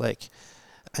 Mm-hmm.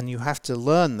 And you have to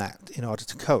learn that in order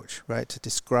to coach, right? To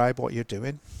describe what you're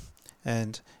doing.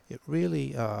 And it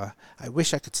really, I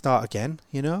wish I could start again,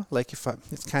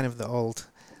 it's kind of the old,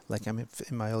 like I'm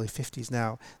in my early 50s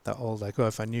now, that old,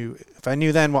 if I knew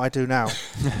then what I do now,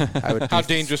 I would. How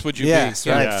dangerous would you be? Yes,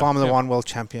 right, yeah. Formula One world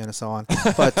champion and so on.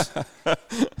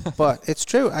 But it's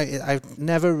true. I've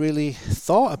never really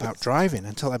thought about driving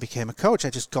until I became a coach. I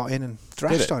just got in and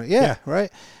thrashed on it. Yeah,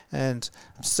 right. And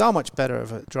I'm so much better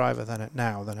of a driver than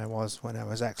I was when I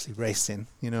was actually racing.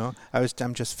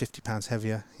 I'm just 50 pounds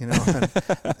heavier.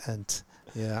 And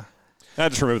yeah. I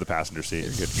just remove the passenger seat.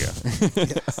 You're good to go.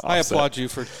 Yes. I applaud you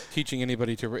for teaching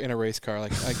anybody in a race car.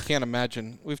 Like, I can't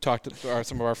imagine. We've talked to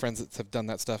some of our friends that have done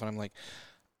that stuff, and I'm like,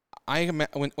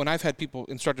 when I've had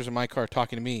instructors in my car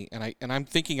talking to me, and I'm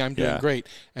thinking I'm doing great,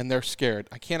 and they're scared.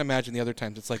 I can't imagine the other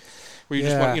times. It's like where you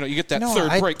just want, you get that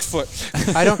third brake foot.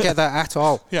 I don't get that at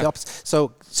all. Yeah.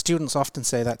 So students often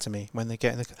say that to me when they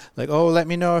get in like, oh, let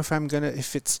me know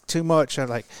if it's too much. Or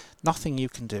like, nothing you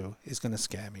can do is going to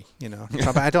scare me,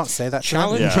 But I don't say that.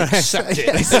 Challenge accepted.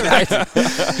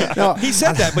 No, he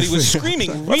said that, but he was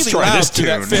screaming really loud to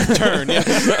that fifth turn.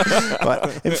 Yeah.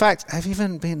 But in fact, I've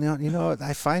even been,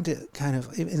 I find it kind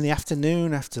of in the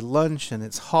afternoon after lunch and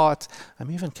it's hot.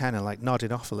 I'm even kind of like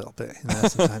nodding off a little bit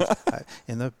sometimes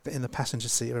in the passenger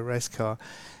seat of a race car.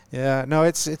 Yeah, no,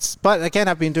 it's. But again,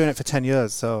 I've been doing it for 10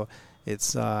 years, so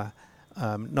it's not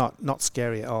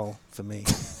scary at all for me.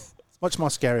 Much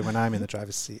more scary when I'm in the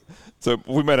driver's seat. So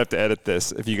we might have to edit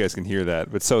this if you guys can hear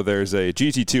that. But so there's a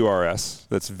GT2 RS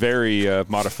that's very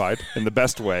modified in the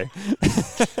best way.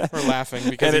 We're laughing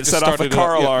because and he it just set off a started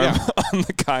car it. alarm on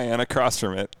the Cayenne across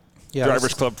from it. Yeah,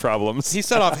 Drivers Club problems. He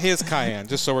set off his Cayenne,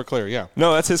 just so we're clear. Yeah.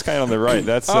 No, that's his Cayenne on the right.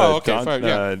 That's okay, fine,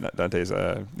 Dante's.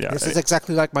 This is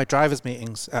exactly like my drivers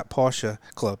meetings at Porsche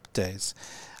Club days.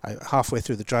 Halfway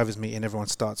through the drivers meeting, everyone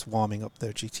starts warming up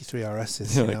their GT3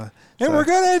 RSs. You know, and we're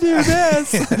gonna do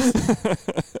this.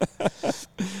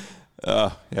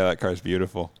 Yeah, that car's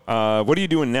beautiful. What are you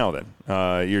doing now then?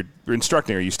 You're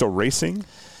instructing. Are you still racing?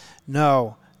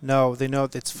 No. They know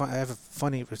it's fun. I have a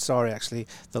funny story actually.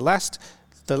 The last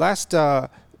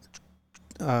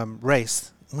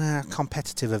race,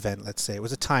 competitive event, let's say, it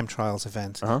was a time trials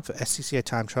event for SCCA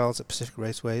time trials at Pacific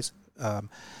Raceways.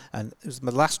 And it was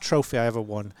my last trophy I ever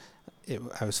won.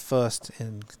 I was first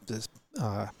in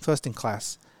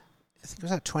class. I think it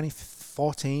was at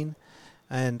 2014,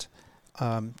 and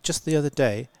just the other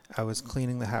day I was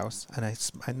cleaning the house and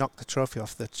I knocked the trophy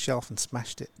off the shelf and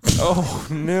smashed it. Oh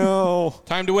no!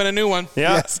 Time to win a new one.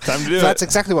 Yeah, yes. Time to do it. That's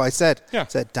exactly what I said. Yeah. I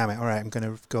said, damn it! All right, I'm going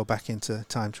to go back into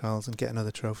time trials and get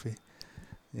another trophy.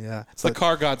 Yeah, It's the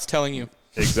car gods telling you.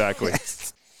 Exactly.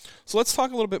 So let's talk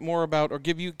a little bit more about, or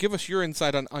give us your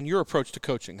insight on your approach to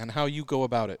coaching and how you go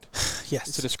about it. Yes.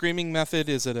 Is it a screaming method?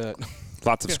 Is it a...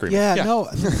 Lots of screaming. Yeah, Yeah.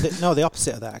 no, the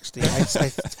opposite of that, actually.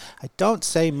 I don't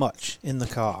say much in the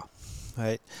car,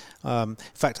 right? In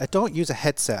fact, I don't use a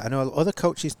headset. I know other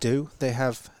coaches do. They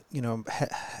have,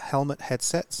 helmet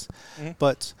headsets,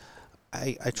 but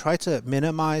I try to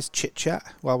minimize chit-chat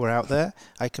while we're out there.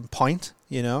 I can point,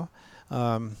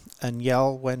 and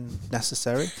yell when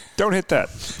necessary. Don't hit that.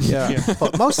 Yeah.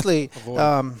 But mostly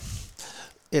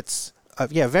it's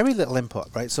very little input,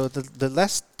 right? So the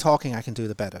less talking I can do,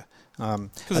 the better.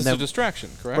 Because it's a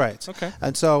distraction, correct? Right. Okay.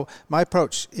 And so my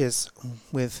approach is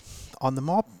on the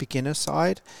more beginner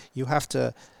side, you have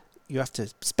to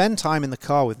spend time in the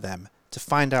car with them to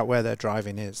find out where their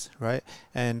driving is, right?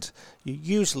 And you're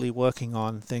usually working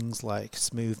on things like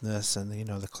smoothness and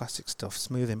the classic stuff,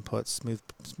 smooth inputs,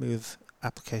 smooth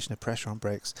application of pressure on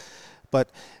brakes. But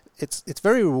it's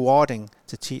very rewarding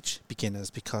to teach beginners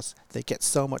because they get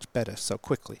so much better so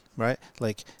quickly, right?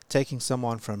 Like taking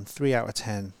someone from 3 out of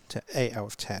 10 to 8 out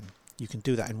of 10. You can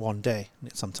do that in one day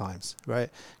sometimes, right?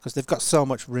 Because they've got so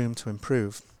much room to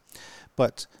improve.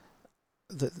 But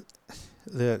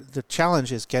the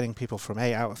challenge is getting people from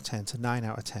 8 out of 10 to 9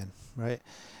 out of 10, right?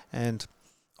 And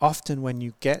often when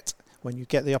you get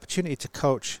the opportunity to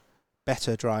coach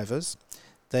better drivers,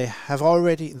 they have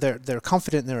they're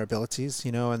confident in their abilities,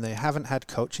 and they haven't had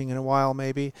coaching in a while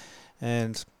maybe,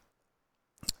 and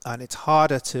it's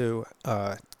harder to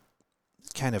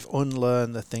kind of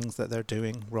unlearn the things that they're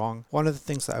doing wrong. One of the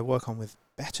things that I work on with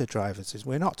better drivers is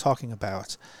we're not talking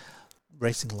about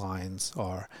racing lines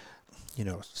or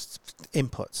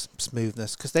inputs,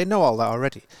 smoothness, because they know all that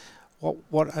already.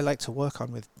 What I like to work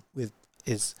on with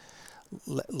is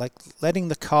like letting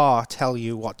the car tell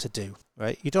you what to do,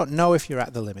 right? You don't know if you're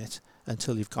at the limit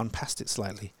until you've gone past it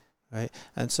slightly, right?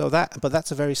 And so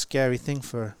that's a very scary thing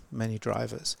for many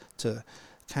drivers, to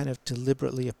kind of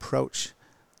deliberately approach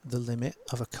the limit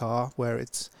of a car where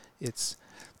it's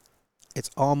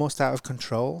almost out of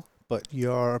control, but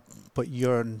you're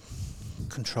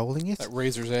controlling it. That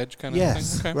razor's edge kind of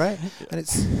yes, thing. Okay. Right. And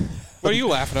it's What are you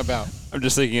laughing about? I'm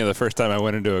just thinking of the first time I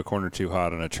went into a corner too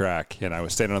hot on a track, and I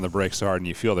was standing on the brakes so hard, and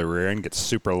you feel the rear end get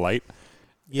super light.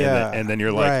 yeah, And then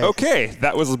you're like, right. okay,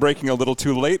 that was braking a little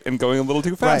too late and going a little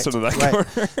too fast into that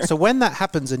corner. So when that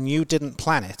happens and you didn't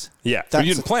plan it, Yeah, so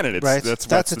you didn't plan it.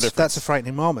 That's a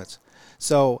frightening moment.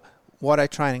 So what I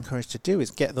try and encourage to do is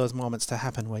get those moments to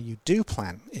happen where you do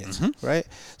plan it, right?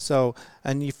 So,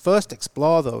 and you first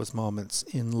explore those moments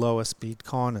in lower speed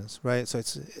corners, right? So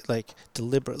it's like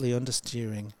deliberately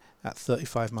understeering at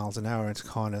 35 miles an hour into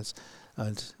corners,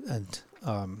 and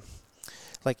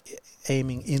like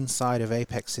aiming inside of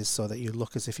apexes so that you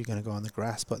look as if you're going to go on the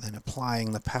grass, but then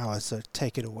applying the power to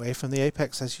take it away from the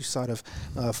apex as you sort of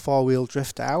four-wheel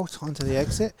drift out onto the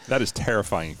exit. That is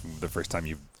terrifying the first time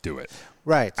you do it.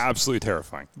 Right. Absolutely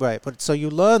terrifying. Right, but so you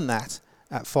learn that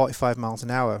at 45 miles an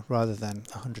hour rather than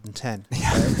 110.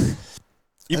 Right?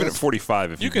 Even at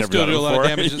 45, if you you've can never still done do it a lot of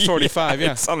before. damage at 45.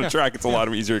 Yeah, It's on a track. It's a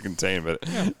lot easier to contain, but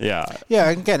yeah. Yeah,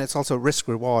 and again, it's also risk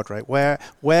reward, right?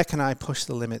 Where can I push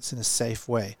the limits in a safe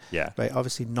way? Yeah. Right.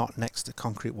 Obviously, not next to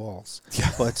concrete walls.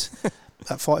 Yeah. But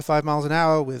at 45 miles an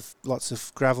hour with lots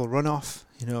of gravel runoff,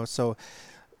 so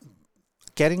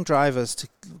getting drivers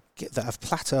that have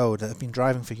plateaued, that have been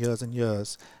driving for years and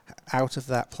years, out of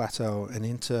that plateau and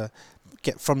into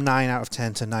get from 9 out of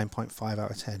 10 to 9.5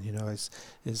 out of 10,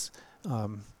 is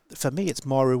for me, it's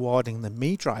more rewarding than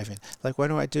me driving. Like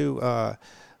when I do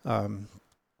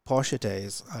Porsche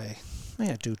days, I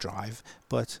do drive,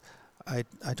 but I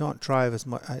don't drive as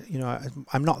much.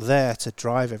 I'm not there to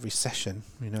drive every session.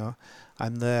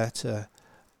 I'm there to.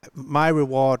 My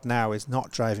reward now is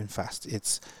not driving fast.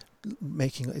 It's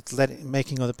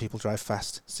making other people drive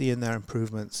fast, seeing their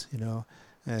improvements.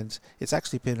 And it's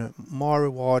actually been more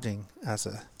rewarding as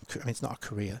it's not a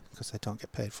career because I don't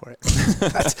get paid for it.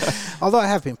 Although I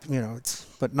have been,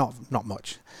 but not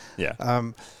much. Yeah.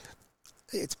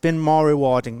 It's been more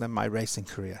rewarding than my racing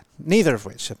career, neither of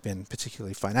which have been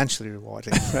particularly financially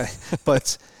rewarding, right?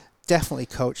 But definitely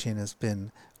coaching has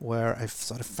been where I've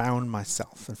sort of found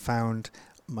myself and found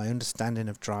my understanding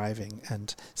of driving,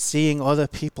 and seeing other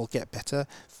people get better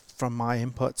from my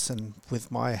inputs and with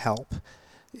my help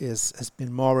has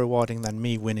been more rewarding than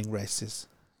me winning races.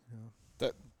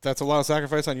 That's a lot of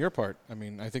sacrifice on your part. I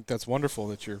mean, I think that's wonderful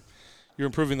that you're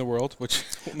improving the world, which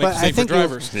makes it safe for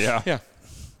drivers. Yeah.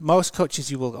 Most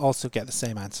coaches, you will also get the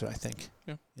same answer, I think.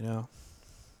 Yeah.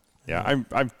 Yeah,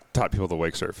 I've taught people to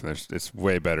wake surf, and it's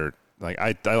way better. Like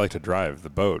I like to drive the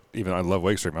boat, even though I love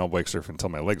wake surfing. I'll wake surf until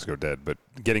my legs go dead. But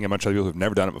getting a bunch of people who've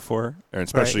never done it before, and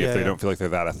especially if they don't feel like they're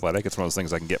that athletic, it's one of those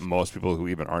things I can get most people who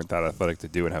even aren't that athletic to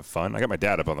do and have fun. I got my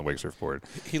dad up on the wake surf board.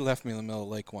 He left me in the middle of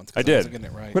the lake once. I did, wasn't getting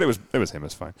it right. But it was him.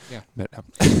 It's fine. Yeah, but,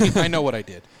 I know what I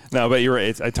did. No, but you're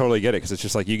right. I totally get it because it's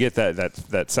just like you get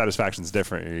that satisfaction's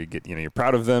different. You get you're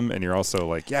proud of them, and you're also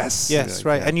like yes,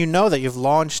 right, yeah. And you know that you've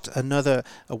launched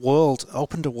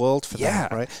opened a world for them,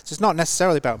 right? So it's not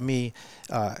necessarily about me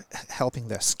helping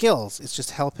their skills. It's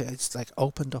just it's like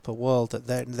opened up a world that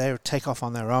they take off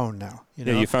on their own now.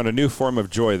 Yeah, you found a new form of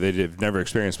joy they've never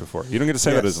experienced before. You don't get to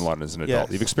say that as an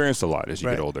adult. You've experienced a lot as you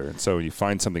get older, and so you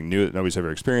find something new that nobody's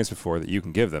ever experienced before that you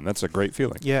can give them. That's a great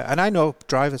feeling. Yeah, and I know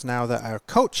drivers now that are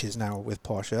coaches now with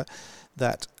Porsche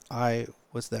that I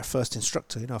was their first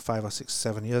instructor, 5 or 6,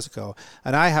 7 years ago,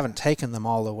 and I haven't taken them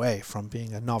all the way from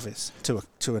being a novice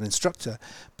to an instructor,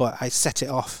 but I set it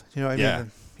off. You know what I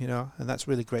mean? And that's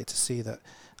really great to see that.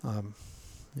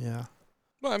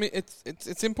 Well, I mean,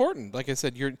 it's important. Like I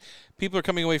said, people are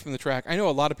coming away from the track. I know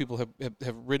a lot of people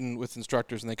have ridden with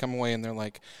instructors, and they come away and they're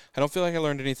like, I don't feel like I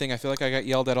learned anything. I feel like I got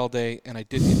yelled at all day, and it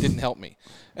didn't help me.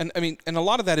 And I mean, and a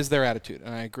lot of that is their attitude,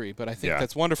 and I agree. But I think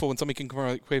that's wonderful when somebody can come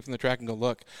away from the track and go,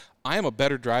 look, I am a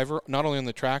better driver, not only on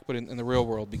the track, but in the real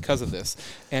world because of this.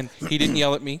 And he didn't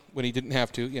yell at me when he didn't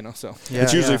have to, so. Yeah,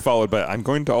 it's usually followed by, I'm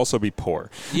going to also be poor.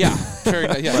 Yeah,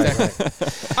 exactly.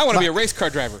 I want to be a race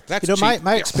car driver. That's cheap.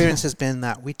 My experience has been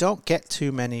that we don't get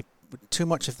too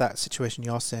much of that situation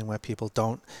you're saying where people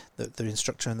don't, the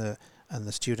instructor and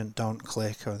the student don't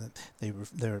click, or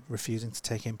they're refusing to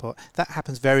take input. That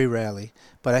happens very rarely,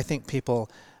 but I think people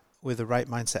with the right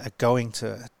mindset are going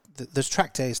to. There's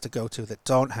track days to go to that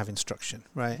don't have instruction,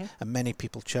 right? Mm-hmm. And many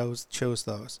people chose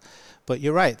those. But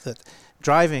you're right that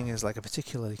driving is like a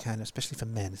particularly kind of, especially for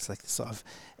men, it's like sort of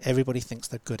everybody thinks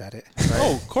they're good at it. Right?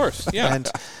 Oh, of course, yeah.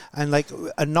 and like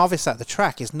a novice at the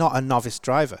track is not a novice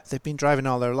driver. They've been driving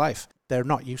all their life. They're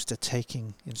not used to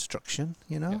taking instruction,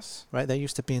 yes. right? They're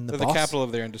used to being the boss. They're the capital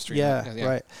of their industry. Yeah,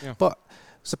 right. Yeah. But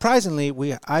surprisingly,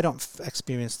 I don't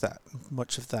experience that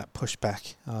much of that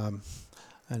pushback.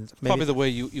 And probably the way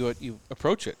you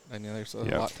approach it. I mean, there's a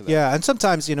lot to that. Yeah, and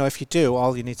sometimes, if you do,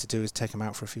 all you need to do is take them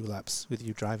out for a few laps with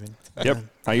you driving. Yep.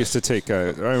 I used to take.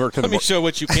 I worked in Let me show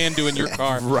what you can do in your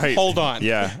car. Right. Hold on.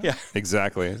 Yeah.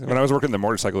 Exactly. When I was working in the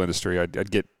motorcycle industry,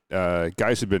 I'd get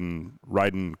guys who'd been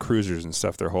riding cruisers and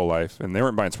stuff their whole life, and they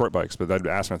weren't buying sport bikes, but I'd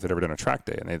ask them if they'd ever done a track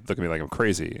day, and they'd look at me like I'm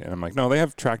crazy, and I'm like, no, they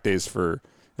have track days for.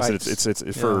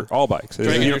 It's for all bikes.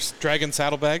 Dragon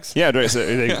saddlebags. Yeah,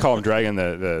 they call them Dragon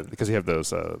because you have those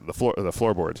the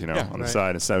floorboards, on the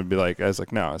side. And so I'd be like, I was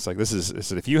like, no, it's like this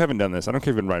is if you haven't done this, I don't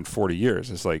care if you've been riding 40 years.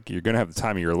 It's like you're gonna have the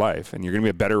time of your life, and you're gonna be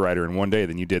a better rider in one day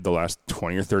than you did the last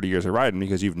 20 or 30 years of riding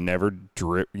because you've never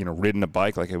ridden a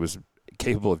bike like it was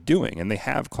capable of doing, and they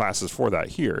have classes for that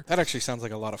here. That actually sounds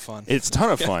like a lot of fun. It's a ton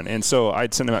of fun, and so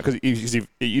I'd send them out because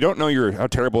you don't know how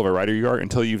terrible of a rider you are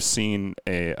until you've seen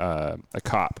a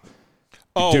cop.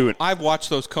 I've watched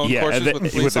those cone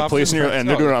courses with the police, and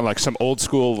they're doing it on like some old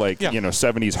school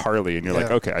 70s Harley, and you're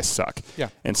like, okay, I suck. Yeah.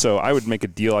 And so I would make a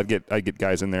deal. I'd get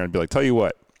guys in there and be like, tell you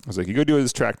what. I was like, you go do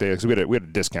this track day because we had a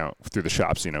discount through the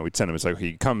shops. We'd send them. It's like, okay,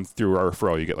 you come through our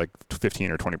referral, you get like 15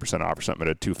 or 20% off or something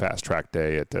at a Too Fast track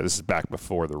day. This is back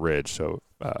before the Ridge, so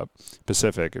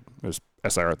Pacific. It was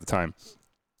SIR at the time,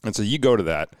 and so you go to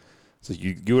that. So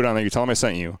you go down there. You tell them I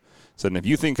sent you. So if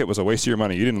you think it was a waste of your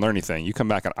money, you didn't learn anything. You come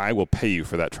back and I will pay you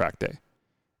for that track day.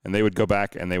 And they would go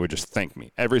back and they would just thank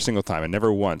me every single time. And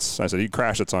never once. I said, you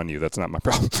crash, it's on you. That's not my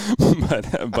problem.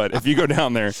 but if you go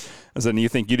down there, I said, and you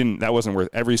think that wasn't worth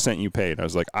every cent you paid. I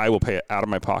was like, I will pay it out of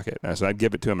my pocket. And I said, I'd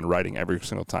give it to them in writing every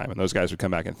single time. And those guys would come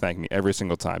back and thank me every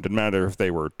single time. Didn't matter if they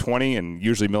were 20 and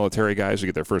usually military guys who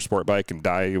get their first sport bike and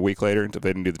die a week later if they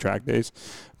didn't do the track days.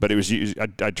 But it was,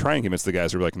 I'd try and convince the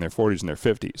guys who were like in their 40s and their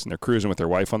 50s and they're cruising with their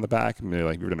wife on the back and they're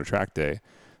like, we've done a track day.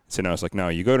 So now it's like, no,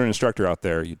 you go to an instructor out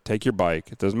there, you take your bike.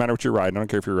 It doesn't matter what you're riding. I don't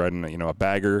care if you're riding, a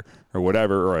bagger or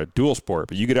whatever, or a dual sport,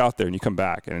 but you get out there and you come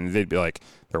back and they'd be like,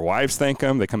 their wives thank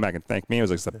them. They come back and thank me. It was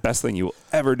like, it's the best thing you will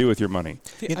ever do with your money.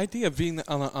 The idea of being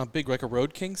on a big, like a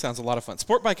Road King sounds a lot of fun.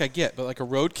 Sport bike I get, but like a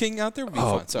Road King out there would be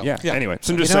fun. So yeah. Anyway,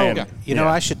 so I'm just saying.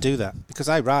 I should do that because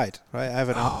I ride, right?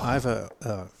 I have a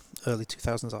early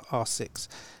 2000s R6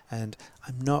 and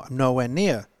I'm nowhere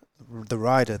near the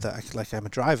rider that I'm a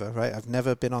driver, right? I've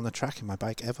never been on the track in my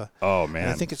bike ever. Oh man!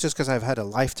 And I think it's just because I've had a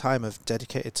lifetime of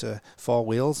dedicated to 4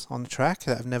 wheels on the track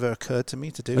that have never occurred to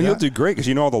me to do. You'll do great because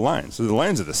you know all the lines. So the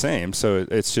lines are the same. So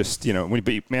it's just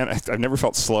I've never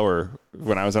felt slower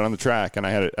when I was out on the track and I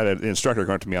had an instructor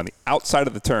going to me on the outside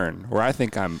of the turn where I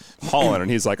think I'm hauling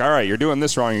and he's like, all right, you're doing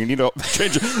this wrong. You need to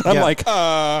change it. I'm like,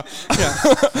 yeah.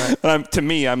 And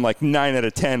I'm like 9 out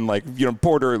of 10, like,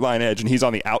 borderline edge. And he's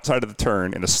on the outside of the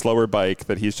turn in a slower bike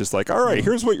that he's just like, all right,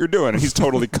 here's what you're doing. And he's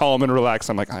totally calm and relaxed.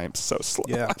 I'm like, I am so slow.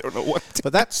 Yeah. I don't know what to do.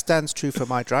 But that stands true for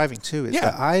my driving too, is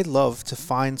that I love to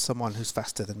find someone who's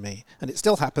faster than me. And it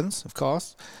still happens, of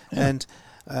course. Yeah. And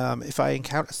if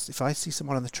I see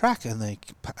someone on the track and I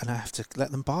have to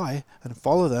let them by and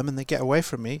follow them and they get away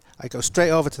from me, I go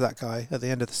straight over to that guy at the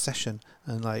end of the session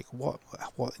and like, what I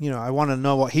want to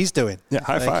know what he's doing. Yeah,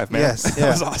 high five, man. Yes, that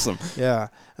was awesome. Yeah,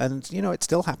 and it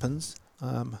still happens.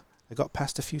 I got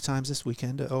passed a few times this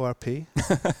weekend at ORP.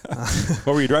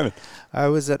 What were you driving? I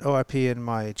was at ORP in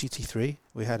my GT3.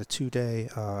 We had a 2-day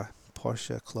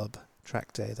Porsche Club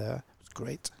track day there. It was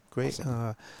great.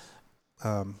 Awesome.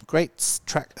 Great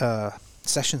track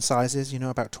session sizes,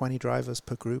 about 20 drivers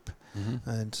per group,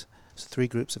 and 3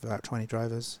 groups of about 20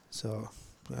 drivers. So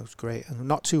that was great, and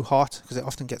not too hot because it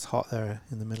often gets hot there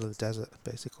in the middle of the desert,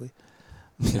 basically.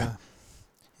 Yeah.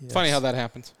 Funny how that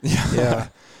happens. Yeah.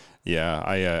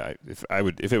 Yeah,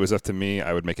 if it was up to me,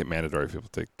 I would make it mandatory for people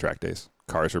to take track days.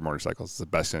 Cars or motorcycles. It's the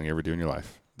best thing you ever do in your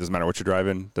life. Doesn't matter what you're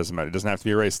driving. Doesn't matter. It doesn't have to be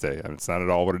a race day. I mean, it's not at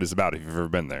all what it is about if you've ever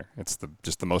been there. It's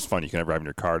just the most fun you can ever have in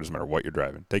your car. Doesn't matter what you're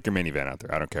driving. Take your minivan out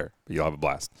there. I don't care. But you'll have a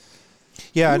blast.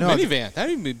 Yeah, I know. Minivan.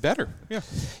 That'd even be better. Yeah.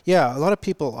 Yeah, a lot of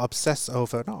people are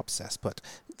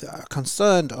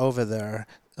concerned over their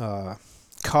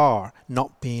car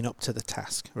not being up to the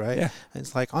task, right? Yeah. And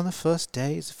it's like on the first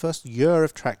days, first year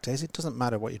of track days, it doesn't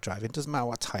matter what you're driving. It doesn't matter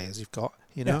what tires you've got,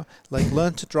 like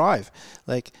learn to drive.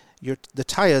 Like your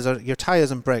tires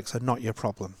and brakes are not your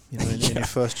problem, in your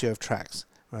first year of tracks,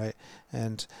 right?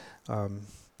 And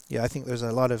I think there's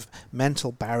a lot of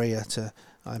mental barrier to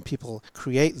people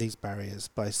create these barriers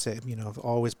by saying, of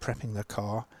always prepping their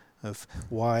car, of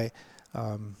why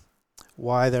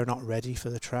they're not ready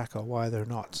for the track or why they're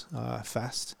not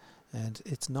fast. And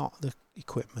it's not the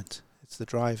equipment, it's the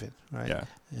driving, right? Yeah.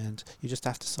 And you just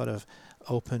have to sort of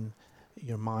open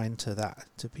your mind to that,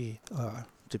 to be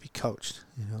coached,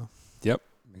 Yep,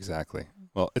 exactly.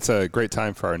 Well, it's a great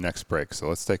time for our next break, so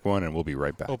let's take one and we'll be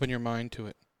right back. Open your mind to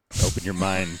it. Open your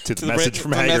mind to the message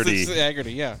from Haggerty. Message to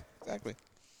Haggerty, yeah, exactly.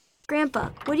 Grandpa,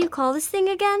 what do you call this thing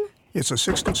again? It's a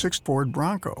 66 Ford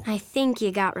Bronco. I think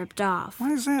you got ripped off.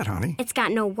 Why is that, honey? It's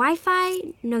got no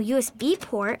Wi-Fi, no USB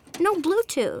port, no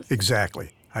Bluetooth.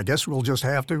 Exactly. I guess we'll just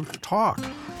have to talk.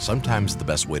 Sometimes the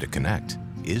best way to connect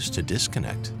is to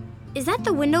disconnect. Is that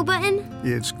the window button?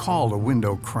 It's called a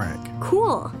window crank.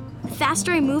 Cool. The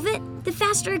faster I move it, the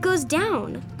faster it goes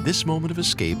down. This moment of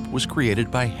escape was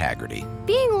created by Haggerty.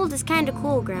 Being old is kind of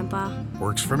cool, Grandpa.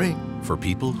 Works for me. For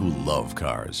people who love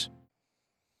cars.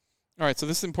 All right, so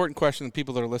this is an important question to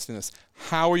people that are listening to this.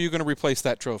 How are you going to replace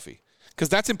that trophy? Because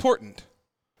that's important.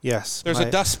 Yes. There's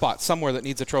a dust spot somewhere that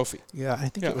needs a trophy. Yeah, I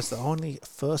think it was the only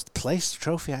first place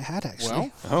trophy I had,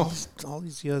 actually. Well, all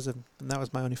these years, and that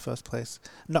was my only first place.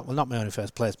 Not my only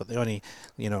first place, but the only,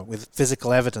 with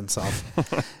physical evidence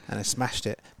of. And I smashed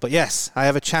it. But yes, I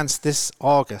have a chance this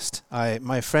August.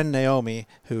 My friend Naomi,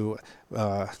 who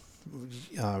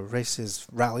races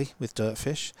rally with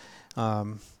Dirtfish,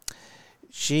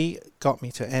 she got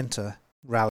me to enter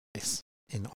rally race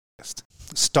in August.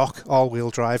 Stock all-wheel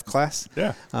drive class.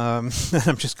 Yeah. I'm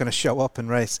just going to show up and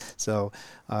race. So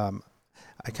I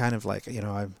kind of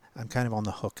I'm kind of on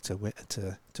the hook to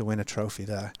win a trophy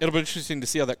there. It'll be interesting to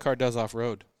see how that car does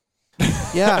off-road.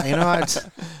 Yeah, yes.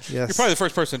 You're probably the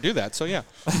first person to do that, so yeah.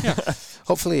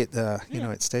 hopefully it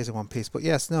it stays in one piece. But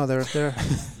yes, no, they're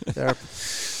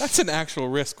That's an actual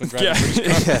risk when driving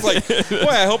British cars. It's like, boy,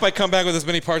 I hope I come back with as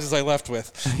many parts as I left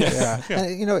with. yeah.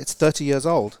 And, it's 30 years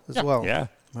old as well. Yeah.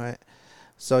 Right.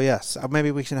 So yes, maybe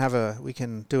we can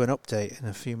do an update in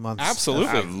a few months.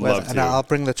 Absolutely. I'd love to. And I'll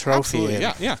bring the trophy in.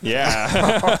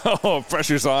 Yeah. Oh,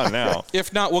 pressure's on now.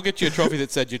 If not, we'll get you a trophy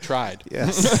that said you tried.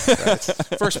 Yes.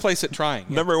 Right. First place at trying.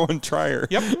 Yeah. Number one trier.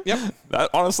 Yep.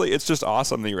 Honestly, it's just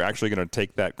awesome that you're actually going to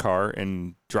take that car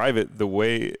and drive it the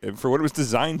way for what it was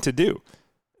designed to do.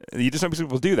 You just don't see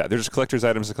people do that. They're just collector's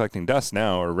items and collecting dust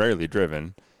now are rarely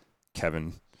driven.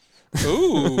 Kevin.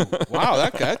 Ooh, wow,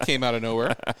 that came out of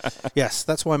nowhere. Yes,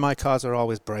 that's why my cars are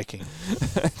always braking.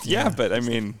 Yeah, but I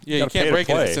mean, you can't brake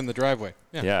it if it's in the driveway.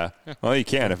 Yeah. Well, you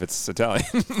can if it's Italian.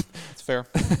 It's fair.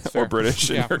 Or British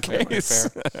in your case.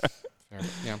 Fair.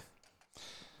 Yeah.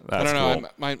 That's I don't know.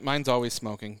 cool. Mine's always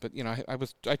smoking, but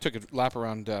I took a lap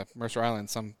around Mercer Island.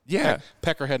 Some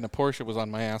peckerhead in a Porsche was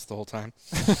on my ass the whole time.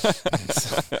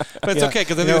 But it's okay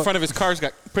because the front of his car's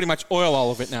got pretty much oil all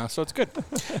of it now, so it's good.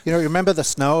 Remember the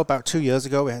snow about 2 years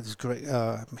ago? We had this great,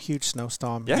 huge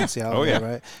snowstorm in Seattle,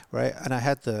 right? And I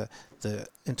had the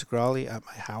Integrale at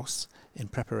my house in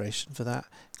preparation for that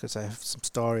because I have some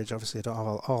storage. Obviously, I don't have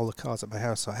all the cars at my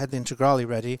house, so I had the Integrale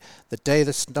ready. The day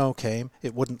the snow came,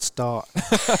 it wouldn't start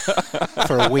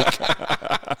for a week.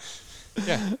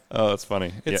 Yeah. Oh, that's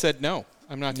funny. It said no.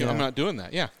 I'm not doing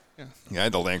that. Yeah. Yeah, I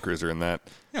had the Land Cruiser in that.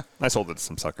 Yeah. I sold it to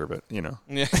some sucker, but Yeah.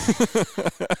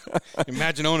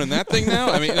 Imagine owning that thing now.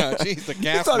 I mean, geez, the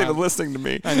gas. He's not even listening to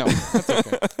me. I know. That's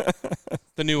okay.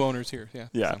 The new owner's here. Yeah.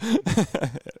 Yeah. So.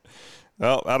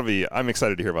 Well, I'm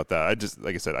excited to hear about that.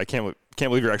 Like I said, I can't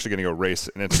believe you're actually going to go race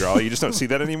an Integrale. You just don't see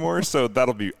that anymore, so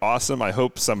that'll be awesome. I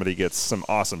hope somebody gets some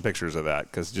awesome pictures of that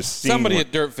because just seeing somebody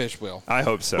at Dirtfish will. I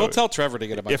hope so. We'll tell Trevor to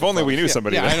get a bunch if of only we photos. knew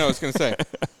somebody. Yeah, I know. I was going to say.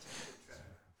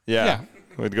 Yeah.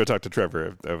 We'd go talk to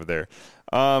Trevor over there.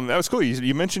 That was cool.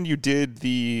 You mentioned you did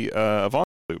the Avant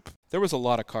Loop. There was a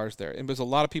lot of cars there. And there was a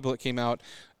lot of people that came out.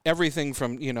 Everything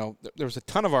from, there was a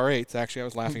ton of R8s, actually. I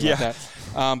was laughing about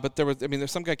that. But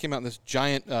there's some guy came out in this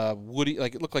giant woody,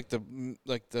 like it looked like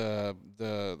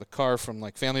the car from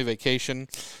like Family Vacation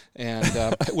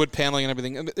and wood paneling and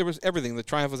everything. And there was everything. The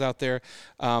Triumph was out there.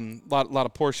 Lot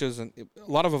of Porsches and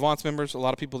a lot of Avance members, a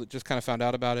lot of people that just kind of found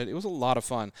out about it. It was a lot of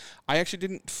fun. I actually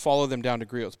didn't follow them down to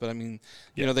Griot's, but I mean,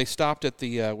 they stopped at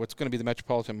the what's going to be the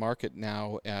Metropolitan Market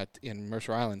now in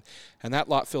Mercer Island, and that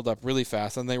lot filled up really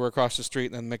fast. And they were across the street,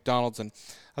 and then McDonald's, and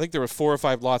I think there were 4 or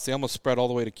 5 lots. They almost spread all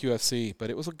the way to QFC, but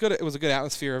it was a good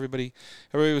atmosphere. Everybody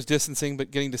was distancing,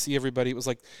 but getting to see everybody. It was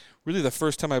like really the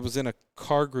first time I was in a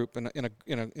car group in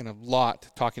a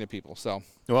lot talking to people. So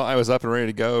well, I was up and ready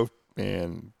to go,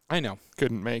 and I know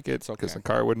couldn't make it because the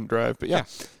car wouldn't drive. But yeah.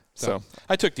 So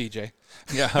I took DJ.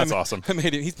 Yeah, that's awesome. I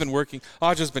made it. He's been working.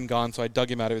 Aja's been gone, so I dug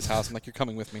him out of his house. I'm like, you're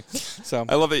coming with me. So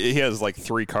I love it. He has like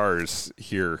 3 cars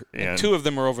here, and 2 of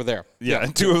them are over there. Yeah,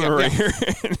 2 of them are right here.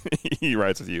 He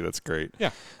rides with you. That's great.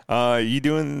 Yeah. You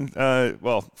doing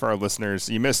well for our listeners?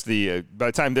 You missed the by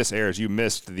the time this airs, you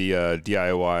missed the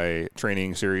DIY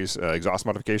training series, exhaust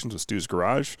modifications with Stu's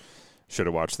Garage. Should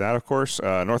have watched that, of course.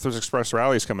 Northwest Express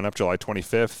Rally is coming up July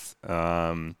 25th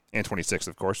and 26th,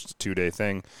 of course. It's a 2-day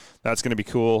thing. That's going to be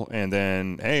cool. And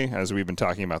then, hey, as we've been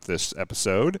talking about this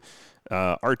episode,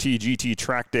 RTGT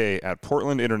Track Day at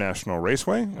Portland International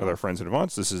Raceway with our friends at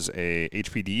Advance. This is a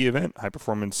HPDE event, High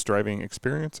Performance Driving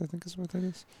Experience, I think is what that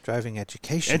is. Driving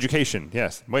education. Education,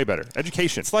 yes. Way better.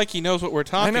 Education. It's like he knows what we're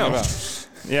talking about.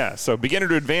 Yeah, so beginner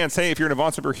to advanced. Hey, if you're an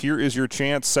Advance member, here is your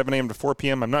chance, 7 a.m. to 4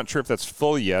 p.m. I'm not sure if that's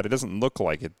full yet. It doesn't look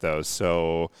like it, though.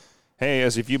 So, hey,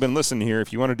 as if you've been listening here,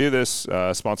 if you want to do this,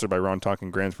 sponsored by Ron Talk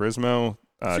and Gran Turismo,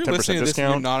 if you're 10% listening to discount. this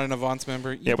and you're not an Advance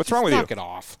member, what's wrong with you? Knock it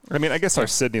off. I mean, I guess our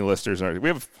Sydney listeners are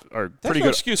There's pretty no good.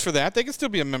 excuse for that. They can still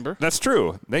be a member. That's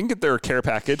true. They can get their care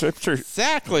package. I'm sure.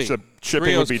 Exactly. The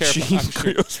shipping would be cheap.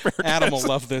 Adam will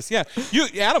love this. Yeah,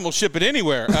 Adam will ship it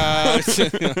anywhere.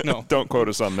 No, don't quote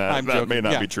us on that. That may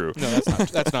not be true. No,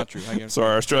 that's not true. So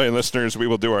our Australian listeners, we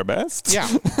will do our best. Yeah,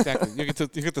 exactly. You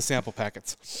get the sample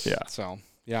packets. Yeah. So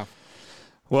yeah.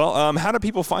 Well, how do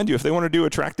people find you if they want to do a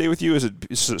track day with you? Is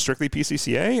it strictly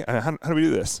PCCA? How do we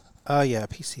do this? Yeah,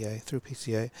 PCA, through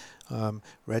PCA.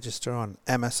 Register on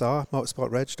MSR,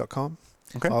 motorsportreg.com.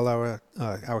 Okay. All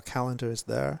our calendar is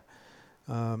there.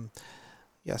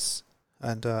 Yes,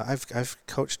 and I've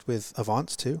coached with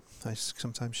Avance too. I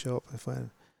sometimes show up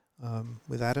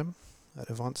with Adam at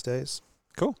Avance days.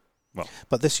 Cool. Well,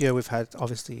 but this year we've had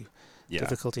obviously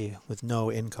difficulty with no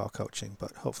in-car coaching,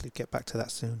 but hopefully get back to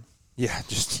that soon. Yeah,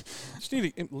 just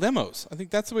need limos. I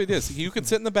think that's the way it is. You can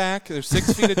sit in the back. There's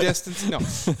 6 feet of distance. No.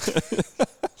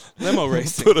 Limo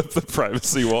racing. Put up the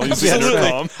privacy wall. Use the Absolutely.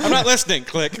 intercom. I'm not listening.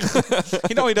 Click.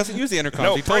 He doesn't use the intercom.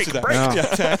 No, He told you that. break.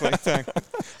 Yeah, exactly.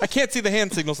 I can't see the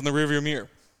hand signals in the rearview mirror.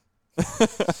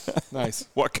 Nice.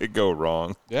 What could go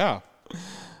wrong? Yeah.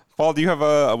 Paul, do you have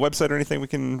a website or anything we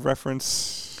can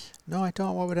reference? No, I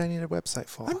don't. What would I need a website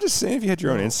for? I'm just saying if you had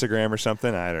your own Instagram or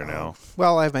something. I don't know.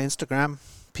 Well, I have my Instagram,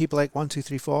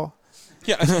 peoplake1234.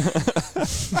 Yeah.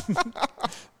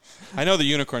 I know the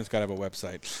Unicorn's got to have a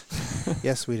website.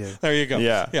 Yes, we do. There you go.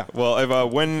 Yeah. Yeah. Well,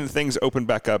 if, when things open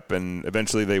back up, and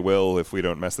eventually they will if we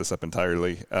don't mess this up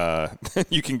entirely,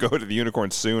 you can go to the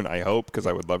Unicorn soon, I hope, because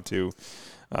I would love to.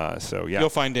 So, yeah. You'll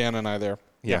find Dan and I there.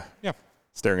 Yeah. Yeah.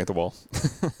 Staring at the wall.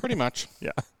 Pretty much.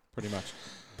 Yeah. Pretty much.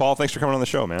 Paul, thanks for coming on the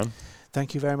show, man.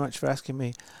 Thank you very much for asking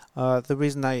me. The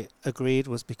reason I agreed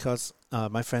was because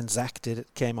my friend Zach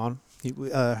came on.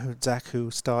 Zach, who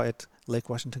started Lake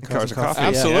Washington Cars and Coffee.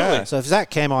 Absolutely. Yeah. So if Zach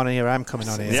came on here, I'm coming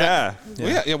on here. Yeah.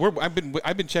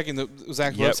 I've been checking the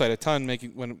Zach's website a ton,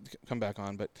 when come back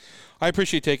on. But I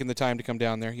appreciate taking the time to come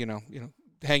down there.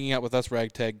 Hanging out with us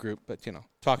ragtag group, but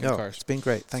talking cars. It's been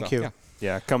great. Thank you. Yeah.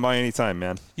 Yeah, come by anytime,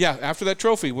 man. Yeah, after that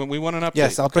trophy, when we want an update.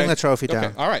 Yes, I'll bring the trophy down.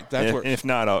 Okay. All right, that's And if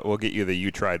not, we'll get you the You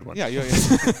Tried one. Yeah.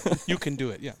 You can do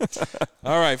it. Yeah.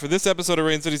 All right, for this episode of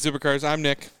Rain City Supercars, I'm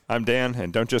Nick. I'm Dan,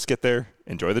 and don't just get there.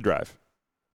 Enjoy the drive.